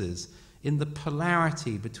impulses in the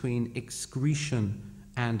polarity between excretion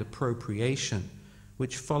and appropriation,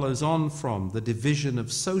 which follows on from the division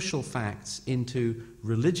of social facts into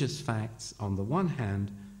religious facts on the one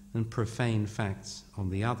hand and profane facts on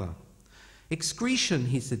the other. Excretion,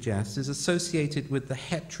 he suggests, is associated with the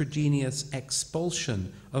heterogeneous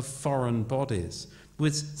expulsion of foreign bodies,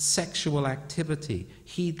 with sexual activity,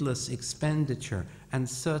 heedless expenditure, and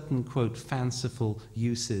certain, quote, fanciful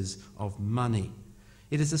uses of money.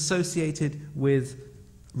 It is associated with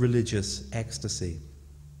religious ecstasy.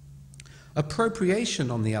 Appropriation,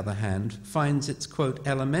 on the other hand, finds its, quote,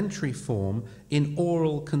 elementary form in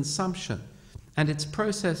oral consumption, and its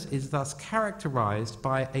process is thus characterized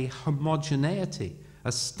by a homogeneity,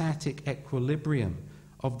 a static equilibrium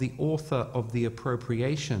of the author of the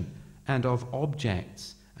appropriation and of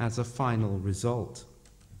objects as a final result.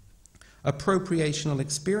 Appropriational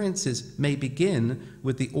experiences may begin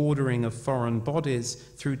with the ordering of foreign bodies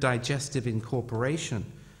through digestive incorporation,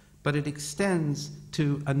 but it extends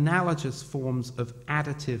to analogous forms of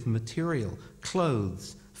additive material,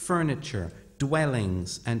 clothes, furniture,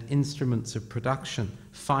 dwellings, and instruments of production,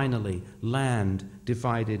 finally, land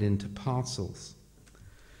divided into parcels.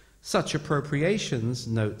 Such appropriations,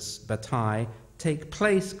 notes Bataille, take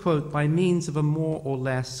place, quote, by means of a more or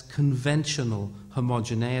less conventional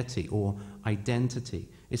homogeneity or identity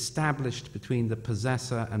established between the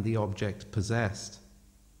possessor and the object possessed.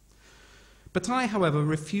 Bataille, however,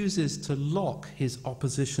 refuses to lock his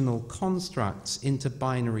oppositional constructs into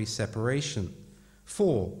binary separation.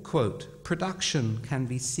 For, quote, production can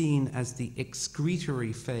be seen as the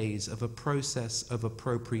excretory phase of a process of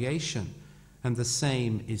appropriation, and the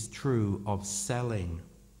same is true of selling.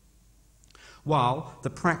 While the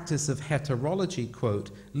practice of heterology,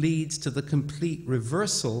 quote, leads to the complete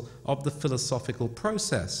reversal of the philosophical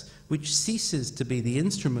process, which ceases to be the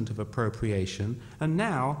instrument of appropriation and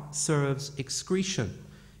now serves excretion.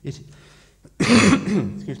 It,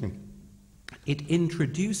 excuse me, it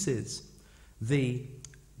introduces the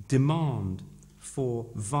demand for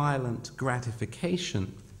violent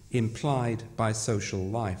gratification implied by social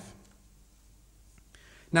life.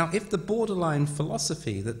 Now, if the borderline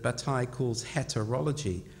philosophy that Bataille calls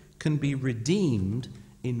heterology can be redeemed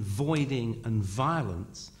in voiding and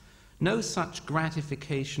violence, no such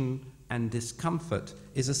gratification and discomfort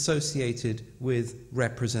is associated with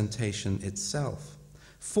representation itself.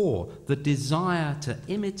 For the desire to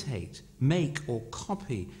imitate, make, or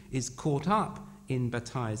copy is caught up in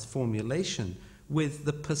Bataille's formulation with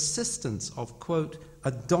the persistence of, quote,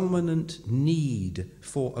 a dominant need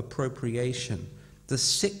for appropriation, the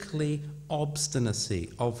sickly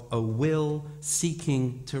obstinacy of a will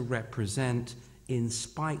seeking to represent, in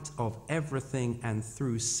spite of everything and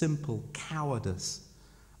through simple cowardice,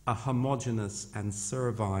 a homogeneous and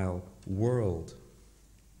servile world.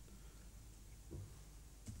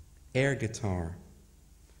 Air guitar,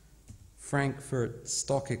 Frankfurt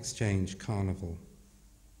Stock Exchange Carnival,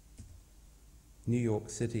 New York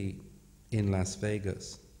City in Las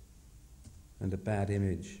Vegas, and a bad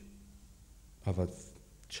image of a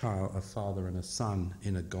child, a father and a son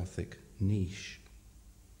in a Gothic niche.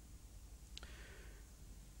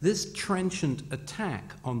 This trenchant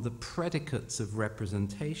attack on the predicates of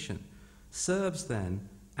representation serves then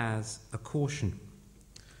as a caution.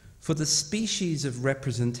 For the species of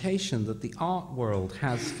representation that the art world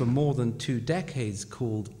has for more than 2 decades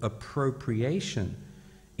called appropriation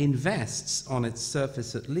invests, on its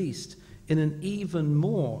surface at least, in an even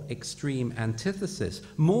more extreme antithesis,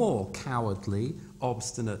 more cowardly,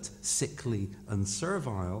 obstinate, sickly, and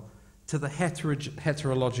servile, to the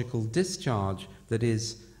heterological discharge that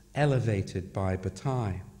is elevated by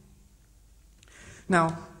Bataille.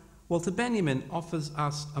 Now, Walter Benjamin offers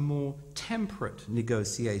us a more temperate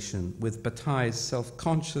negotiation with Bataille's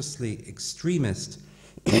self-consciously extremist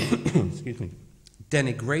excuse me,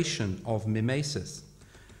 denigration of mimesis,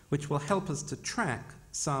 which will help us to track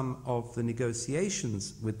some of the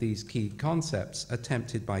negotiations with these key concepts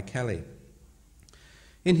attempted by Kelley.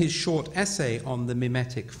 In his short essay on the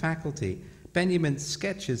mimetic faculty, Benjamin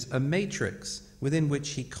sketches a matrix within which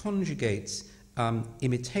he conjugates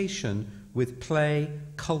imitation with play,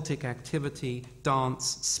 cultic activity,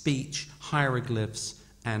 dance, speech, hieroglyphs,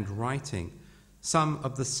 and writing, some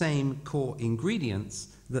of the same core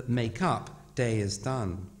ingredients that make up Day is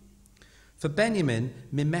Done. For Benjamin,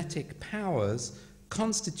 mimetic powers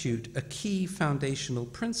constitute a key foundational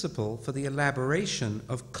principle for the elaboration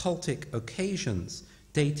of cultic occasions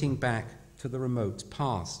dating back to the remote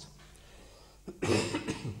past.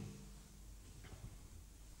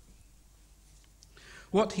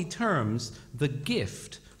 What he terms the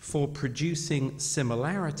gift for producing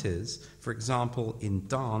similarities, for example in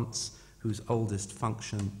dance, whose oldest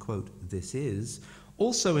function, quote, this is,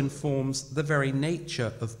 also informs the very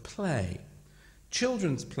nature of play.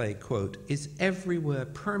 Children's play, quote, is everywhere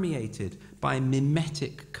permeated by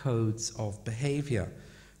mimetic codes of behavior,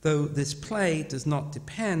 though this play does not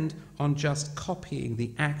depend on just copying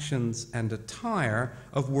the actions and attire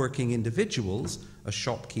of working individuals, a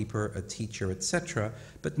shopkeeper, a teacher, etc.,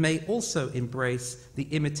 but may also embrace the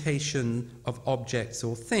imitation of objects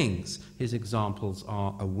or things. His examples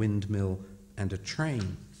are a windmill and a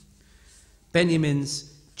train.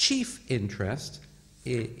 Benjamin's chief interest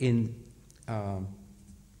is in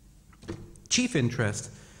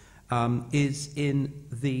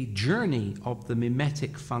the journey of the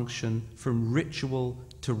mimetic function from ritual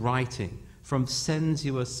to writing, from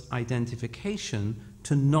sensuous identification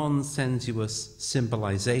to non-sensuous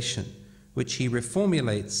symbolization, which he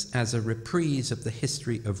reformulates as a reprise of the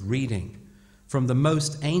history of reading, from the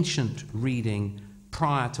most ancient reading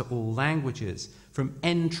prior to all languages, from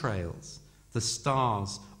entrails, the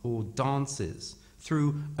stars or dances,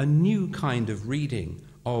 through a new kind of reading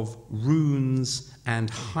of runes and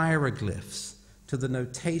hieroglyphs, to the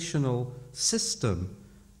notational system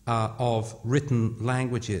of written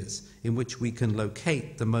languages in which we can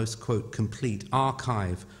locate the most, quote, complete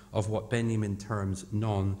archive of what Benjamin terms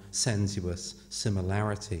non-sensuous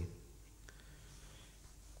similarity.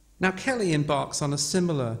 Now, Kelley embarks on a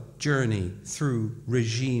similar journey through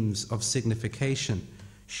regimes of signification,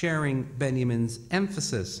 sharing Benjamin's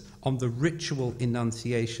emphasis on the ritual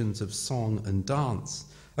enunciations of song and dance,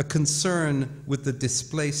 a concern with the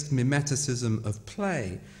displaced mimeticism of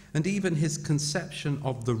play, and even his conception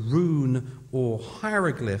of the rune or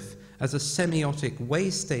hieroglyph as a semiotic way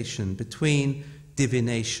station between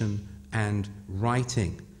divination and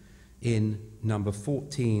writing. In number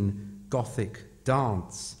 14, Gothic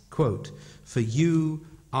Dance, quote, "For you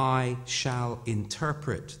I shall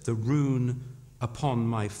interpret the rune upon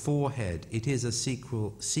my forehead. It is a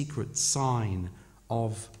secret sign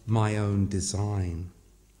of my own design."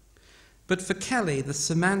 But for Kelley, the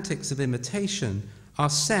semantics of imitation are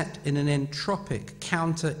set in an entropic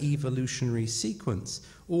counter-evolutionary sequence,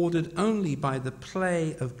 ordered only by the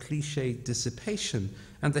play of cliché dissipation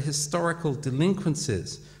and the historical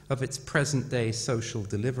delinquencies of its present-day social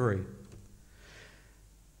delivery.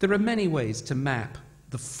 There are many ways to map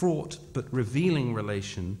the fraught but revealing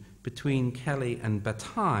relation between Kelley and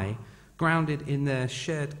Bataille, grounded in their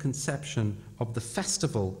shared conception of the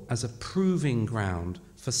festival as a proving ground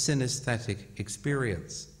for synesthetic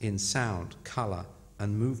experience in sound, colour,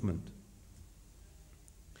 and movement.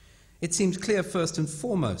 It seems clear, first and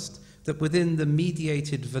foremost, that within the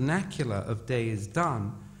mediated vernacular of days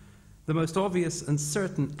done, the most obvious and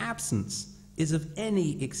certain absence is of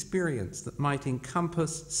any experience that might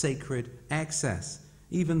encompass sacred excess,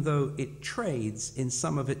 even though it trades in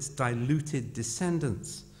some of its diluted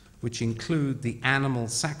descendants, which include the animal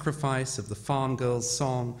sacrifice of the farm girl's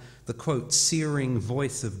song, the, quote, searing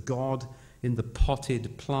voice of God in the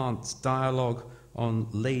potted plants dialogue on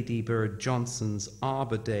Lady Bird Johnson's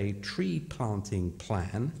Arbor Day tree planting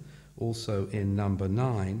plan, also in number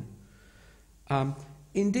 9.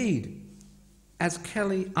 Indeed, as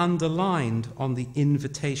Kelley underlined on the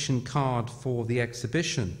invitation card for the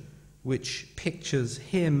exhibition, which pictures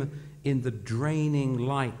him in the draining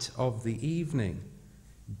light of the evening,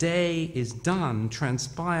 day is done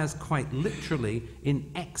transpires quite literally in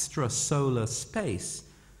extrasolar space.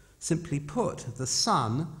 Simply put, the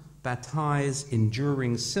sun, Bataille's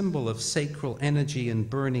enduring symbol of sacral energy and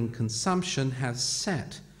burning consumption, has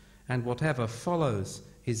set, and whatever follows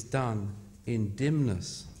is done in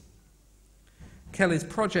dimness. Kelley's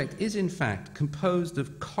project is, in fact, composed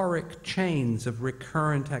of choric chains of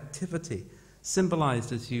recurrent activity,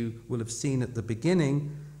 symbolized, as you will have seen at the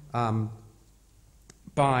beginning,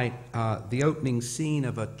 by the opening scene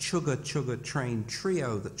of a chugga-chugga train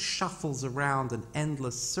trio that shuffles around an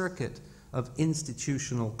endless circuit of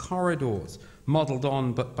institutional corridors, modeled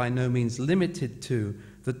on, but by no means limited to,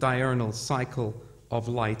 the diurnal cycle of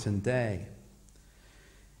light and day.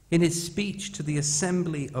 In his speech to the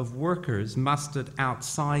assembly of workers mustered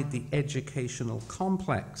outside the educational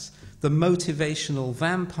complex, the motivational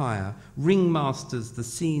vampire ringmasters the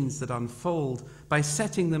scenes that unfold by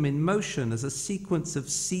setting them in motion as a sequence of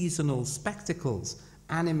seasonal spectacles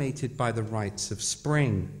animated by the rites of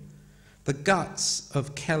spring. The guts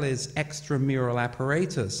of Kelleys' extramural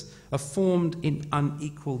apparatus are formed in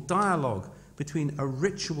unequal dialogue between a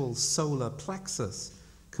ritual solar plexus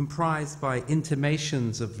comprised by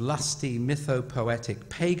intimations of lusty mythopoetic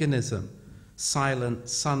paganism, silent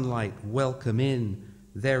sunlight, welcome in,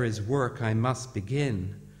 there is work, I must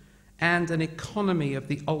begin, and an economy of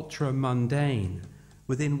the ultra-mundane,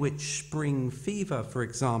 within which spring fever, for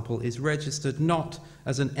example, is registered not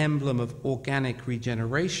as an emblem of organic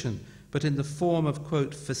regeneration, but in the form of,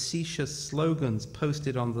 quote, facetious slogans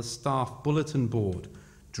posted on the staff bulletin board: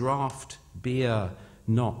 draft beer,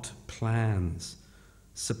 not plans.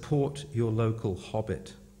 Support your local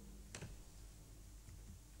hobbit.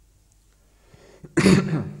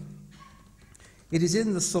 It is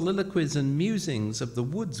in the soliloquies and musings of the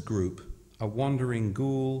Woods group, a wandering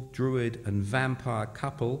ghoul, druid, and vampire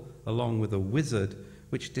couple, along with a wizard,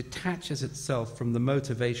 which detaches itself from the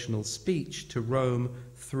motivational speech to roam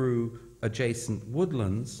through adjacent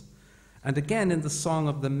woodlands. And again in the Song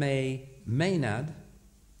of the Maenad,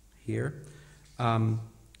 here,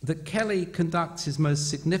 that Kelley conducts his most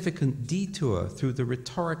significant detour through the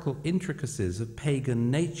rhetorical intricacies of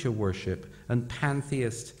pagan nature worship and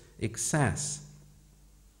pantheist excess.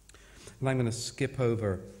 And I'm going to skip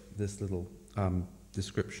over this little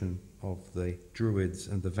description of the Druids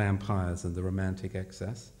and the vampires and the romantic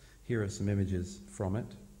excess. Here are some images from it.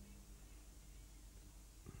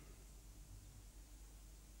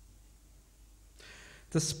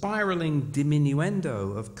 The spiraling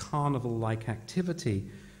diminuendo of carnival-like activity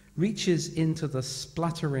reaches into the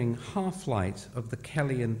spluttering half-light of the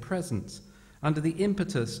Kelleyan presence under the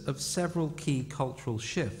impetus of several key cultural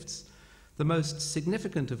shifts, the most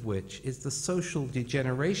significant of which is the social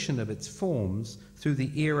degeneration of its forms through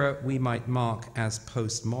the era we might mark as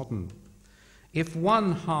postmodern. If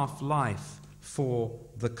one half-life for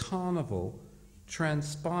the carnival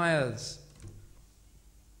transpires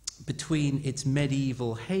between its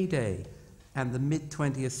medieval heyday and the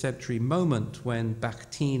mid-20th century moment when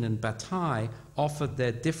Bakhtin and Bataille offered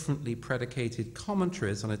their differently predicated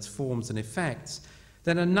commentaries on its forms and effects,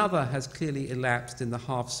 then another has clearly elapsed in the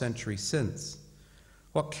half-century since.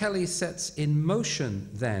 What Kelley sets in motion,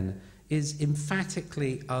 then, is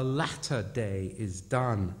emphatically a latter day is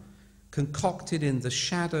done, concocted in the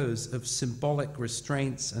shadows of symbolic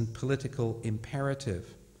restraints and political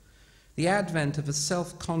imperative. The advent of a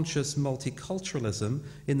self-conscious multiculturalism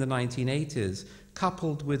in the 1980s,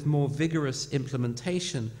 coupled with more vigorous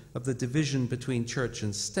implementation of the division between church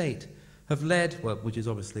and state, have led, well, which is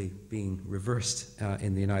obviously being reversed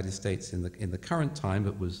in the United States in the current time,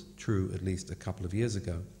 but was true at least a couple of years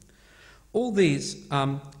ago. All these,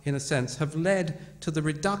 in a sense, have led to the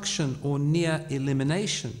reduction or near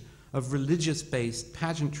elimination of religious-based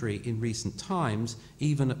pageantry in recent times,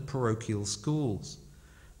 even at parochial schools.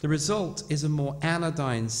 The result is a more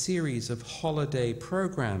anodyne series of holiday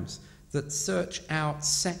programs that search out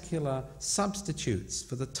secular substitutes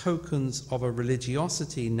for the tokens of a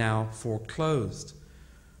religiosity now foreclosed.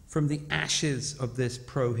 From the ashes of this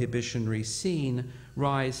prohibitionary scene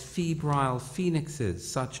rise febrile phoenixes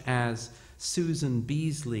such as Susan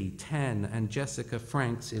Beasley, 10, and Jessica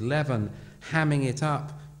Franks, 11, hamming it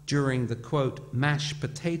up during the, quote, mashed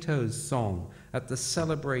potatoes song at the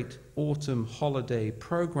Celebrate Autumn Holiday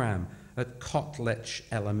program at Kotletch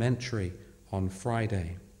Elementary on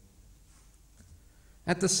Friday.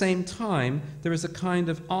 At the same time, there is a kind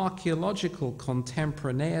of archaeological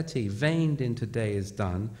contemporaneity veined in Today Is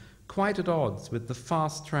Done, quite at odds with the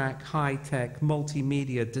fast-track, high-tech,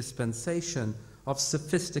 multimedia dispensation of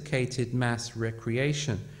sophisticated mass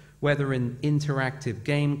recreation, whether in interactive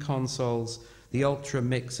game consoles, the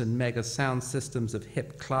ultra-mix and mega sound systems of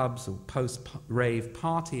hip clubs or post-rave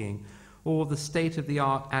partying, or the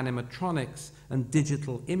state-of-the-art animatronics and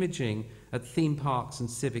digital imaging at theme parks and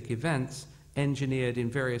civic events, engineered in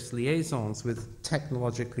various liaisons with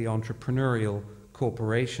technologically entrepreneurial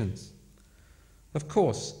corporations. Of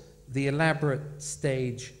course, the elaborate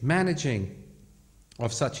stage managing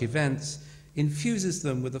of such events infuses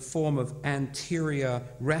them with a form of anterior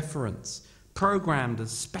reference. Programmed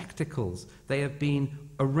as spectacles, they have been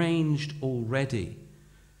arranged already.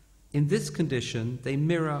 In this condition, they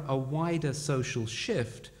mirror a wider social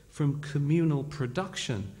shift from communal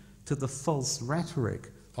production to the false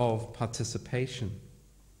rhetoric of participation.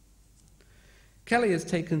 Kelley has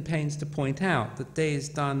taken pains to point out that Days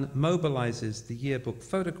Done mobilizes the yearbook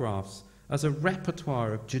photographs as a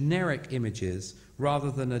repertoire of generic images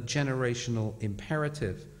rather than a generational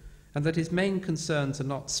imperative, and that his main concerns are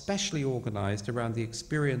not specially organized around the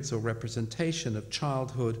experience or representation of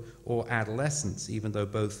childhood or adolescence, even though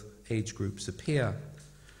both age groups appear.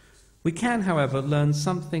 We can, however, learn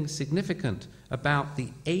something significant about the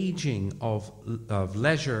aging of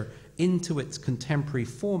leisure into its contemporary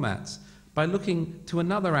formats by looking to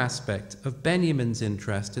another aspect of Benjamin's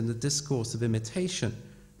interest in the discourse of imitation,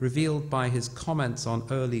 revealed by his comments on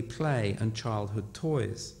early play and childhood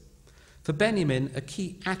toys. For Benjamin, a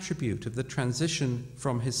key attribute of the transition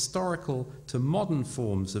from historical to modern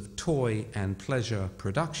forms of toy and pleasure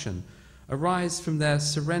production arise from their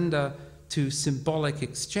surrender to symbolic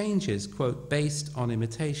exchanges, quote, based on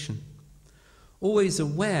imitation. Always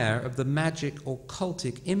aware of the magic or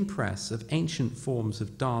cultic impress of ancient forms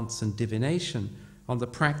of dance and divination on the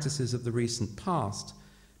practices of the recent past,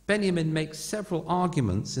 Benjamin makes several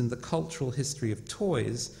arguments in the cultural history of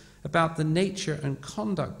toys about the nature and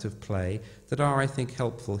conduct of play that are, I think,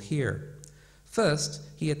 helpful here. First,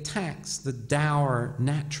 he attacks the dour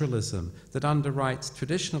naturalism that underwrites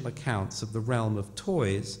traditional accounts of the realm of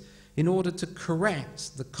toys in order to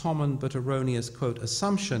correct the common but erroneous, quote,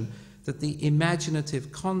 assumption that the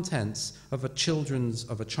imaginative contents of a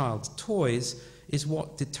child's toys is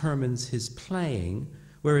what determines his playing,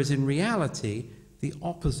 whereas in reality, the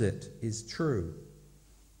opposite is true.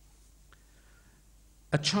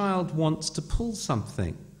 A child wants to pull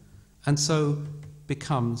something, and so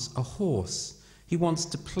becomes a horse. He wants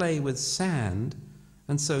to play with sand,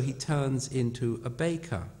 and so he turns into a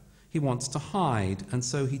baker. He wants to hide, and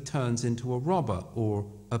so he turns into a robber or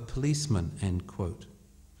a policeman, end quote.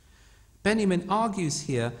 Benjamin argues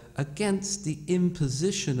here against the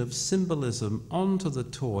imposition of symbolism onto the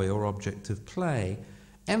toy or object of play,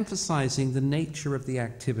 emphasizing the nature of the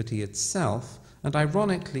activity itself and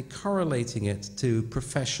ironically correlating it to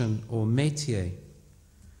profession or métier.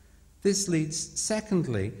 This leads,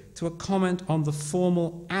 secondly, to a comment on the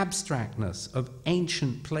formal abstractness of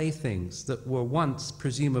ancient playthings that were once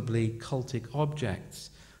presumably cultic objects: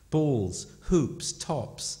 balls, hoops,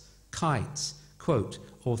 tops, kites, quote,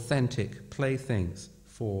 authentic playthings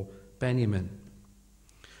for Benjamin.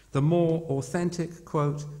 The more authentic,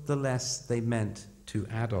 quote, the less they meant to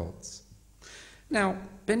adults. Now,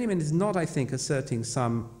 Benjamin is not, I think, asserting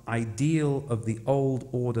some ideal of the old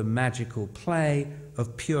order magical play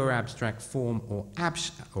of pure abstract form or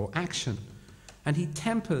action, and he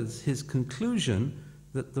tempers his conclusion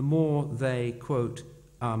that the more they, quote,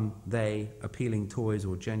 they, appealing toys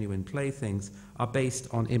or genuine playthings, are based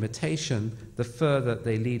on imitation, the further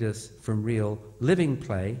they lead us from real living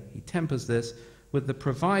play. He tempers this with the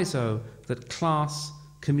proviso that class,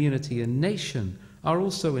 community, and nation are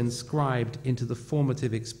also inscribed into the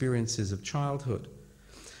formative experiences of childhood.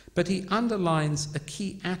 But he underlines a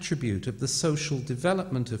key attribute of the social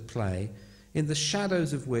development of play, in the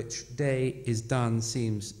shadows of which day is done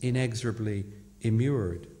seems inexorably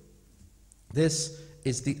immured. This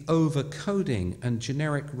is the over-coding and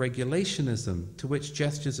generic regulationism to which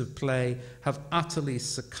gestures of play have utterly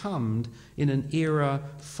succumbed in an era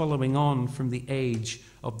following on from the age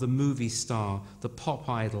of the movie star, the pop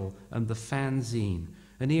idol, and the fanzine,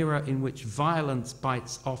 an era in which violence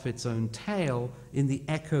bites off its own tail in the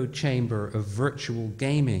echo chamber of virtual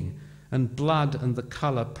gaming, and blood and the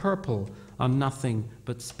color purple are nothing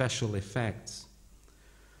but special effects.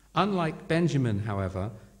 Unlike Benjamin, however,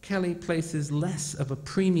 Kelley places less of a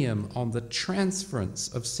premium on the transference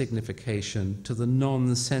of signification to the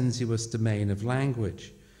non-sensuous domain of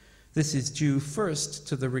language. This is due first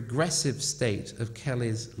to the regressive state of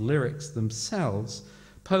Kelley's lyrics themselves,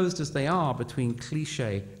 posed as they are between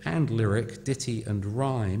cliché and lyric, ditty and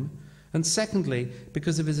rhyme, and secondly,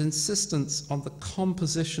 because of his insistence on the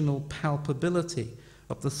compositional palpability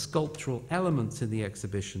of the sculptural elements in the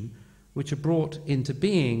exhibition, which are brought into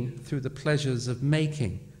being through the pleasures of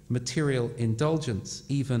making, material indulgence,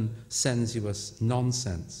 even sensuous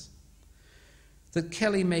nonsense. That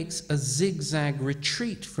Kelley makes a zigzag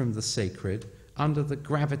retreat from the sacred under the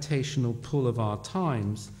gravitational pull of our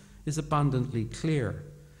times is abundantly clear.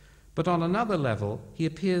 But on another level, he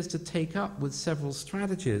appears to take up with several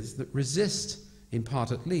strategies that resist, in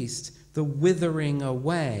part at least, the withering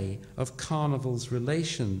away of carnival's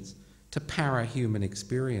relations to para-human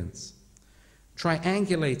experience.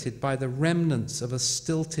 Triangulated by the remnants of a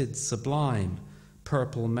stilted sublime,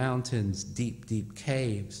 purple mountains, deep, deep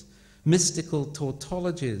caves, mystical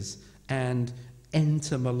tautologies and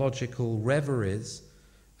entomological reveries,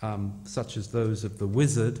 such as those of the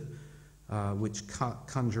wizard, which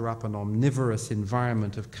conjure up an omnivorous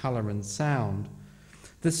environment of color and sound.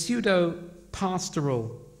 The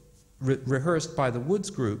pseudo-pastoral rehearsed by the Woods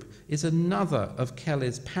Group is another of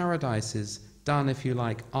Kelley's paradises done, if you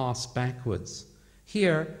like, arse backwards.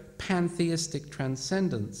 Here, pantheistic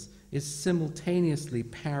transcendence is simultaneously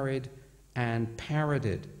parried and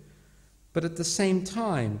parodied, but at the same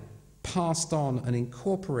time passed on and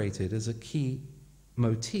incorporated as a key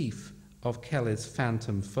motif of Kelley's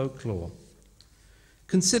phantom folklore.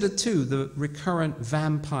 Consider, too, the recurrent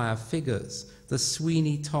vampire figures, the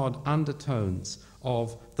Sweeney Todd undertones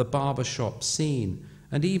of the barbershop scene,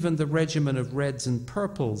 and even the regimen of reds and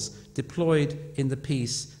purples deployed in the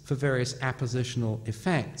piece for various appositional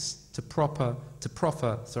effects to proffer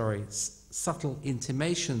subtle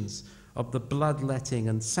intimations of the bloodletting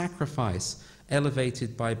and sacrifice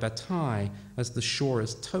elevated by Bataille as the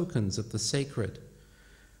surest tokens of the sacred.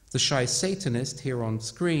 The shy Satanist, here on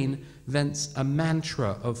screen, vents a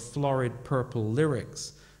mantra of florid purple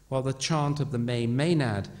lyrics, while the chant of the May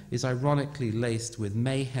Maenad is ironically laced with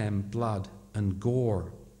mayhem, blood, and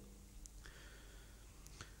gore.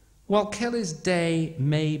 While Kelley's day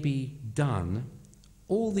may be done,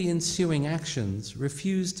 all the ensuing actions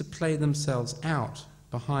refuse to play themselves out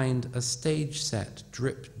behind a stage set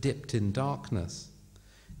dipped in darkness.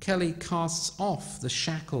 Kelley casts off the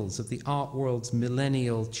shackles of the art world's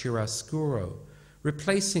millennial chiaroscuro,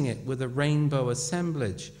 replacing it with a rainbow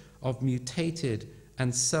assemblage of mutated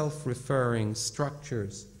and self-referring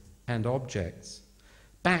structures and objects.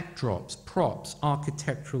 Backdrops, props,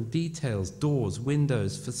 architectural details, doors,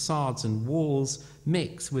 windows, facades, and walls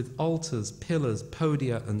mix with altars, pillars,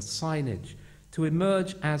 podia, and signage to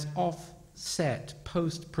emerge as off-set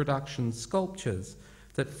post-production sculptures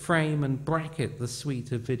that frame and bracket the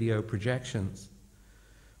suite of video projections.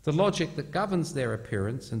 The logic that governs their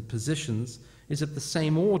appearance and positions is of the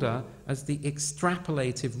same order as the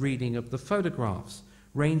extrapolative reading of the photographs,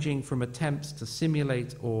 ranging from attempts to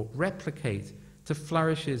simulate or replicate to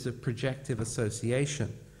flourishes of projective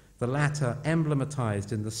association, the latter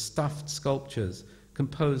emblematized in the stuffed sculptures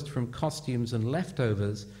composed from costumes and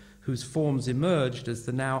leftovers whose forms emerged as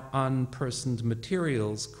the now unpersoned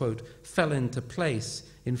materials, quote, fell into place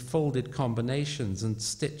in folded combinations and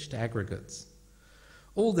stitched aggregates.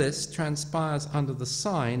 All this transpires under the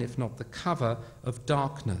sign, if not the cover, of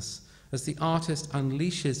darkness, as the artist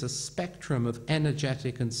unleashes a spectrum of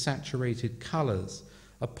energetic and saturated colors,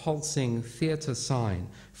 a pulsing theater sign,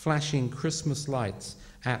 flashing Christmas lights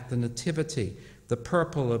at the Nativity, the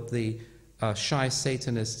purple of the shy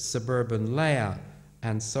Satanist suburban Leia,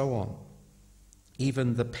 and so on.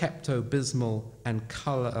 Even the Pepto-Bismol and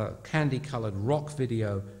candy-colored rock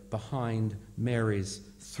video behind Mary's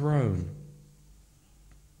throne.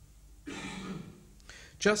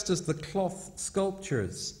 Just as the cloth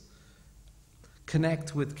sculptures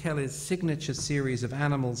connect with Kelley's signature series of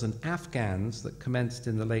animals and Afghans that commenced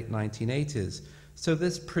in the late 1980s, so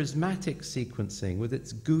this prismatic sequencing with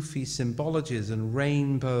its goofy symbologies and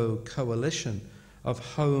rainbow coalition of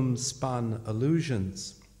homespun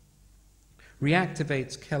illusions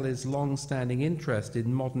reactivates Kelley's long-standing interest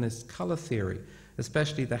in modernist color theory,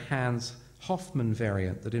 especially the Hans Hofmann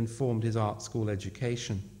variant that informed his art school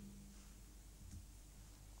education.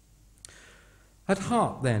 At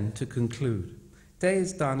heart, then, to conclude,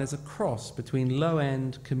 Days Done is a cross between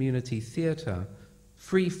low-end community theatre,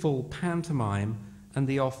 free-fall pantomime, and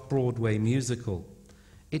the off-Broadway musical.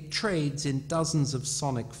 It trades in dozens of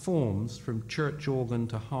sonic forms, from church organ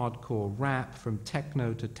to hardcore rap, from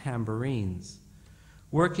techno to tambourines.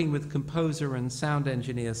 Working with composer and sound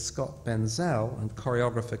engineer Scott Benzel and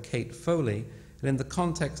choreographer Kate Foley, and in the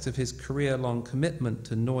context of his career-long commitment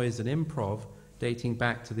to noise and improv, dating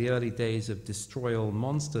back to the early days of Destroy All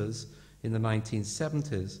Monsters in the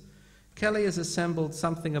 1970s, Kelley has assembled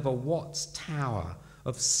something of a Watts Tower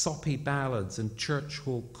of soppy ballads and church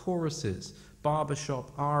hall choruses,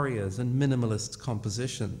 barbershop arias, and minimalist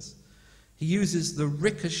compositions. He uses the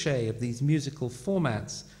ricochet of these musical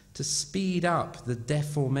formats to speed up the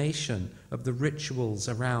deformation of the rituals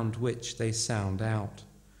around which they sound out.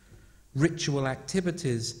 Ritual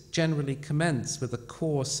activities generally commence with a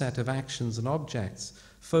core set of actions and objects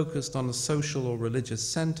focused on a social or religious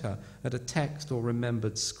center at a text or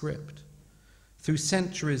remembered script. Through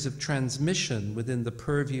centuries of transmission within the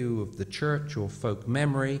purview of the church or folk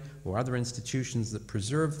memory or other institutions that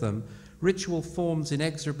preserve them, ritual forms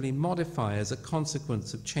inexorably modify as a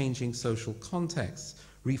consequence of changing social contexts,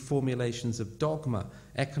 reformulations of dogma,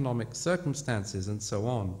 economic circumstances, and so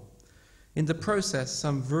on. In the process,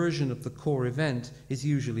 some version of the core event is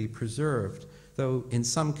usually preserved, though in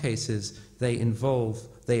some cases they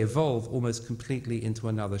evolve almost completely into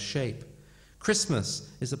another shape. Christmas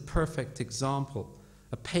is a perfect example,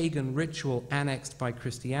 a pagan ritual annexed by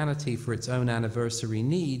Christianity for its own anniversary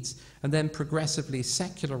needs, and then progressively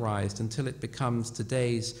secularized until it becomes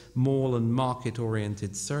today's mall and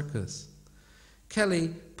market-oriented circus. Kelley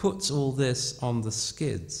puts all this on the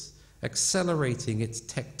skids, accelerating its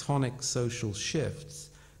tectonic social shifts,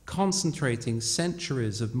 concentrating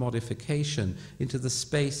centuries of modification into the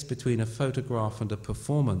space between a photograph and a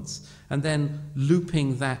performance, and then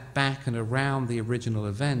looping that back and around the original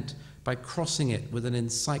event by crossing it with an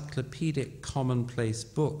encyclopedic commonplace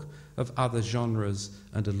book of other genres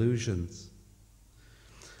and illusions.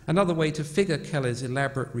 Another way to figure Kelley's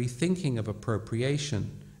elaborate rethinking of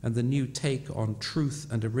appropriation and the new take on truth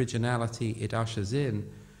and originality it ushers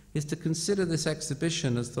in is to consider this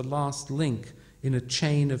exhibition as the last link in a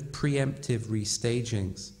chain of preemptive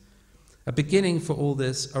restagings. A beginning for all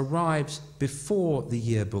this arrives before the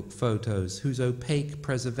yearbook photos, whose opaque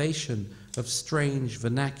preservation of strange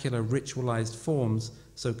vernacular ritualized forms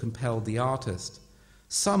so compelled the artist.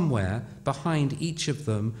 Somewhere behind each of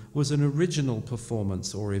them was an original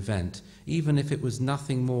performance or event, even if it was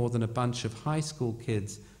nothing more than a bunch of high school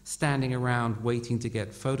kids standing around waiting to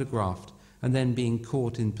get photographed and then being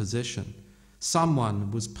caught in position.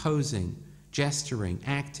 Someone was posing, gesturing,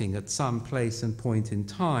 acting at some place and point in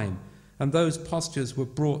time, and those postures were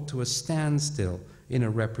brought to a standstill in a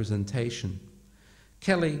representation.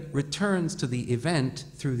 Kelley returns to the event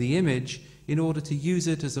through the image in order to use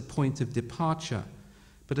it as a point of departure.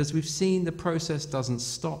 But as we've seen, the process doesn't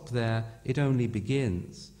stop there, it only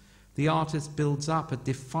begins. The artist builds up a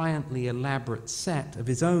defiantly elaborate set of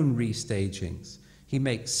his own restagings. He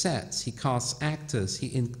makes sets, he casts actors,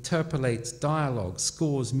 he interpolates dialogue,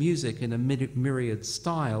 scores music in a myriad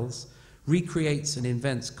styles, recreates and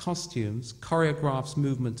invents costumes, choreographs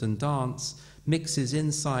movement and dance, mixes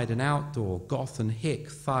inside and outdoor, goth and hick,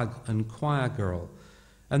 thug and choir girl.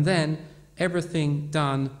 And then everything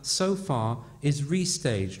done so far is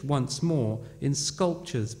restaged once more in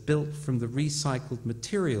sculptures built from the recycled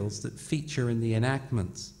materials that feature in the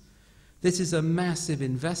enactments. This is a massive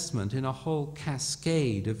investment in a whole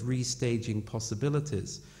cascade of restaging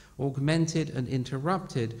possibilities, augmented and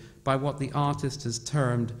interrupted by what the artist has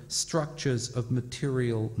termed structures of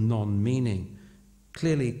material non-meaning,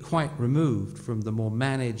 clearly quite removed from the more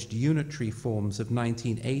managed unitary forms of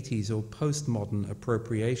 1980s or postmodern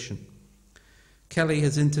appropriation. Kelley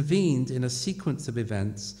has intervened in a sequence of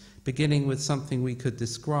events, beginning with something we could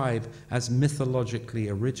describe as mythologically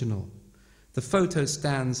original. The photo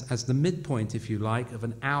stands as the midpoint, if you like, of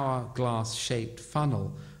an hourglass-shaped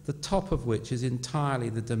funnel, the top of which is entirely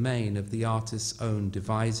the domain of the artist's own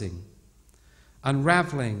devising.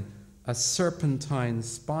 Unraveling a serpentine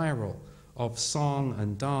spiral of song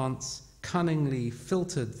and dance, cunningly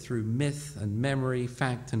filtered through myth and memory,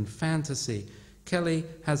 fact and fantasy, Kelley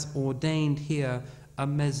has ordained here a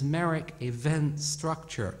mesmeric event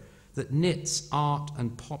structure that knits art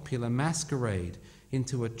and popular masquerade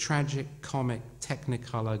into a tragic, comic,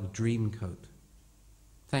 technicolor dreamcoat.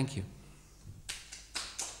 Thank you.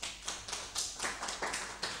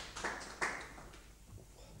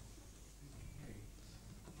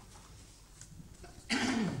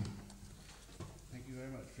 Thank you very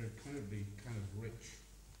much for incredibly kind of rich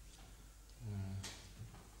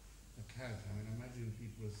account. I mean, I imagine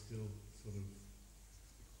people are still sort of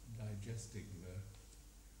digesting the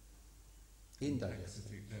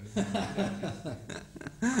Indigesting.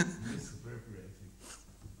 Misappropriating.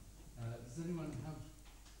 Does anyone have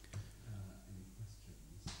any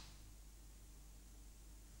questions?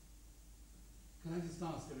 Can I just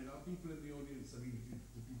ask, I mean, are people in the audience, I mean,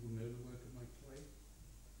 do people know the work of Mike Kelley?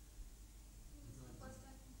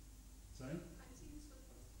 Sorry?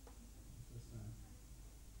 First time.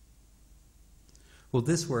 Well,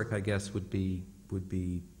 this work, I guess, would be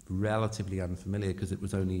relatively unfamiliar because it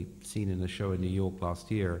was only seen in a show in New York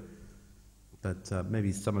last year. But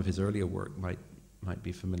maybe some of his earlier work might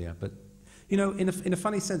be familiar. But you know, in a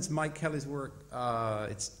funny sense, Mike Kelley's work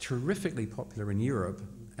it's terrifically popular in Europe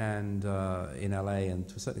and in LA and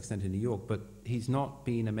to a certain extent in New York. But he's not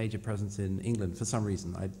been a major presence in England for some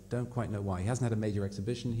reason. I don't quite know why. He hasn't had a major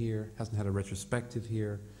exhibition here. Hasn't had a retrospective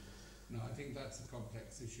here. No, I think that's a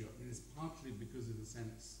complex issue. I mean, it's partly because, in a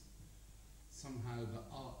sense, somehow the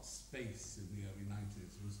art space in the early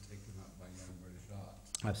 90s was taken up by young British art.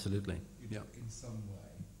 Absolutely. Yep. In some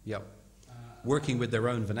way. Yep. Working with their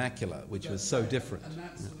own vernacular, which was so different. And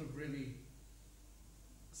that sort of really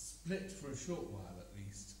split for a short while, at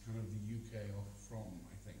least, kind of the UK off from,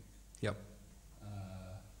 I think. Yep.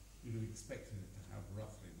 You'd have expected it to have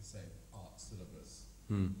roughly the same art syllabus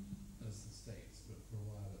as the States, but for a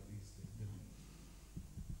while at least it didn't.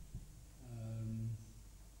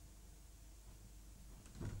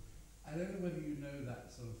 I don't know whether you know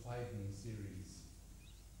that sort of 5-mini series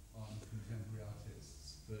on contemporary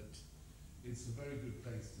artists, but it's a very good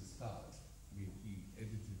place to start. I mean, he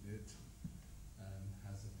edited it and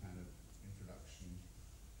has a kind of introduction.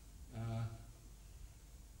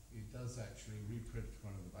 It does actually reprint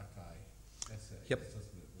one of the Bataille essays, doesn't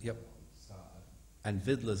it? Yep. And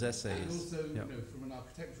Vidler's essays. And also, you know, from an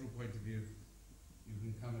architectural point of view, you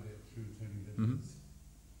can come at it through Tony Vidler's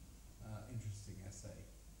interesting essay.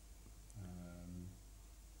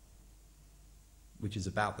 Which is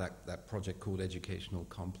about that project called Educational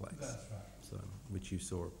Complex. That's right. So, which you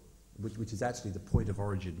saw, which is actually the point of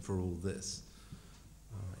origin for all this,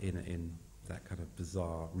 in that kind of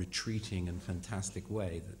bizarre, retreating and fantastic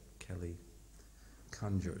way that Kelley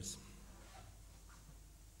conjures.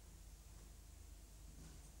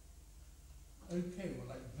 Okay,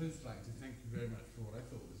 well, I'd first like to thank you very much for what I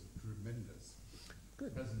thought was a tremendous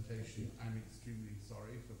presentation. I'm extremely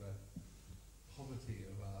sorry for the poverty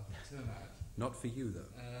of our turnout. Not for you, though.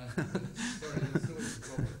 Sorry, there's always a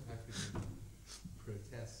problem. I have to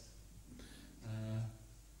protest.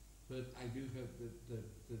 But I do hope that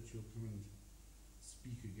you'll come and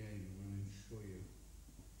speak again and we'll ensure you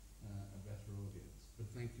a better audience. But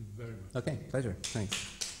thank you very much. Okay, pleasure.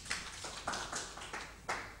 Thanks.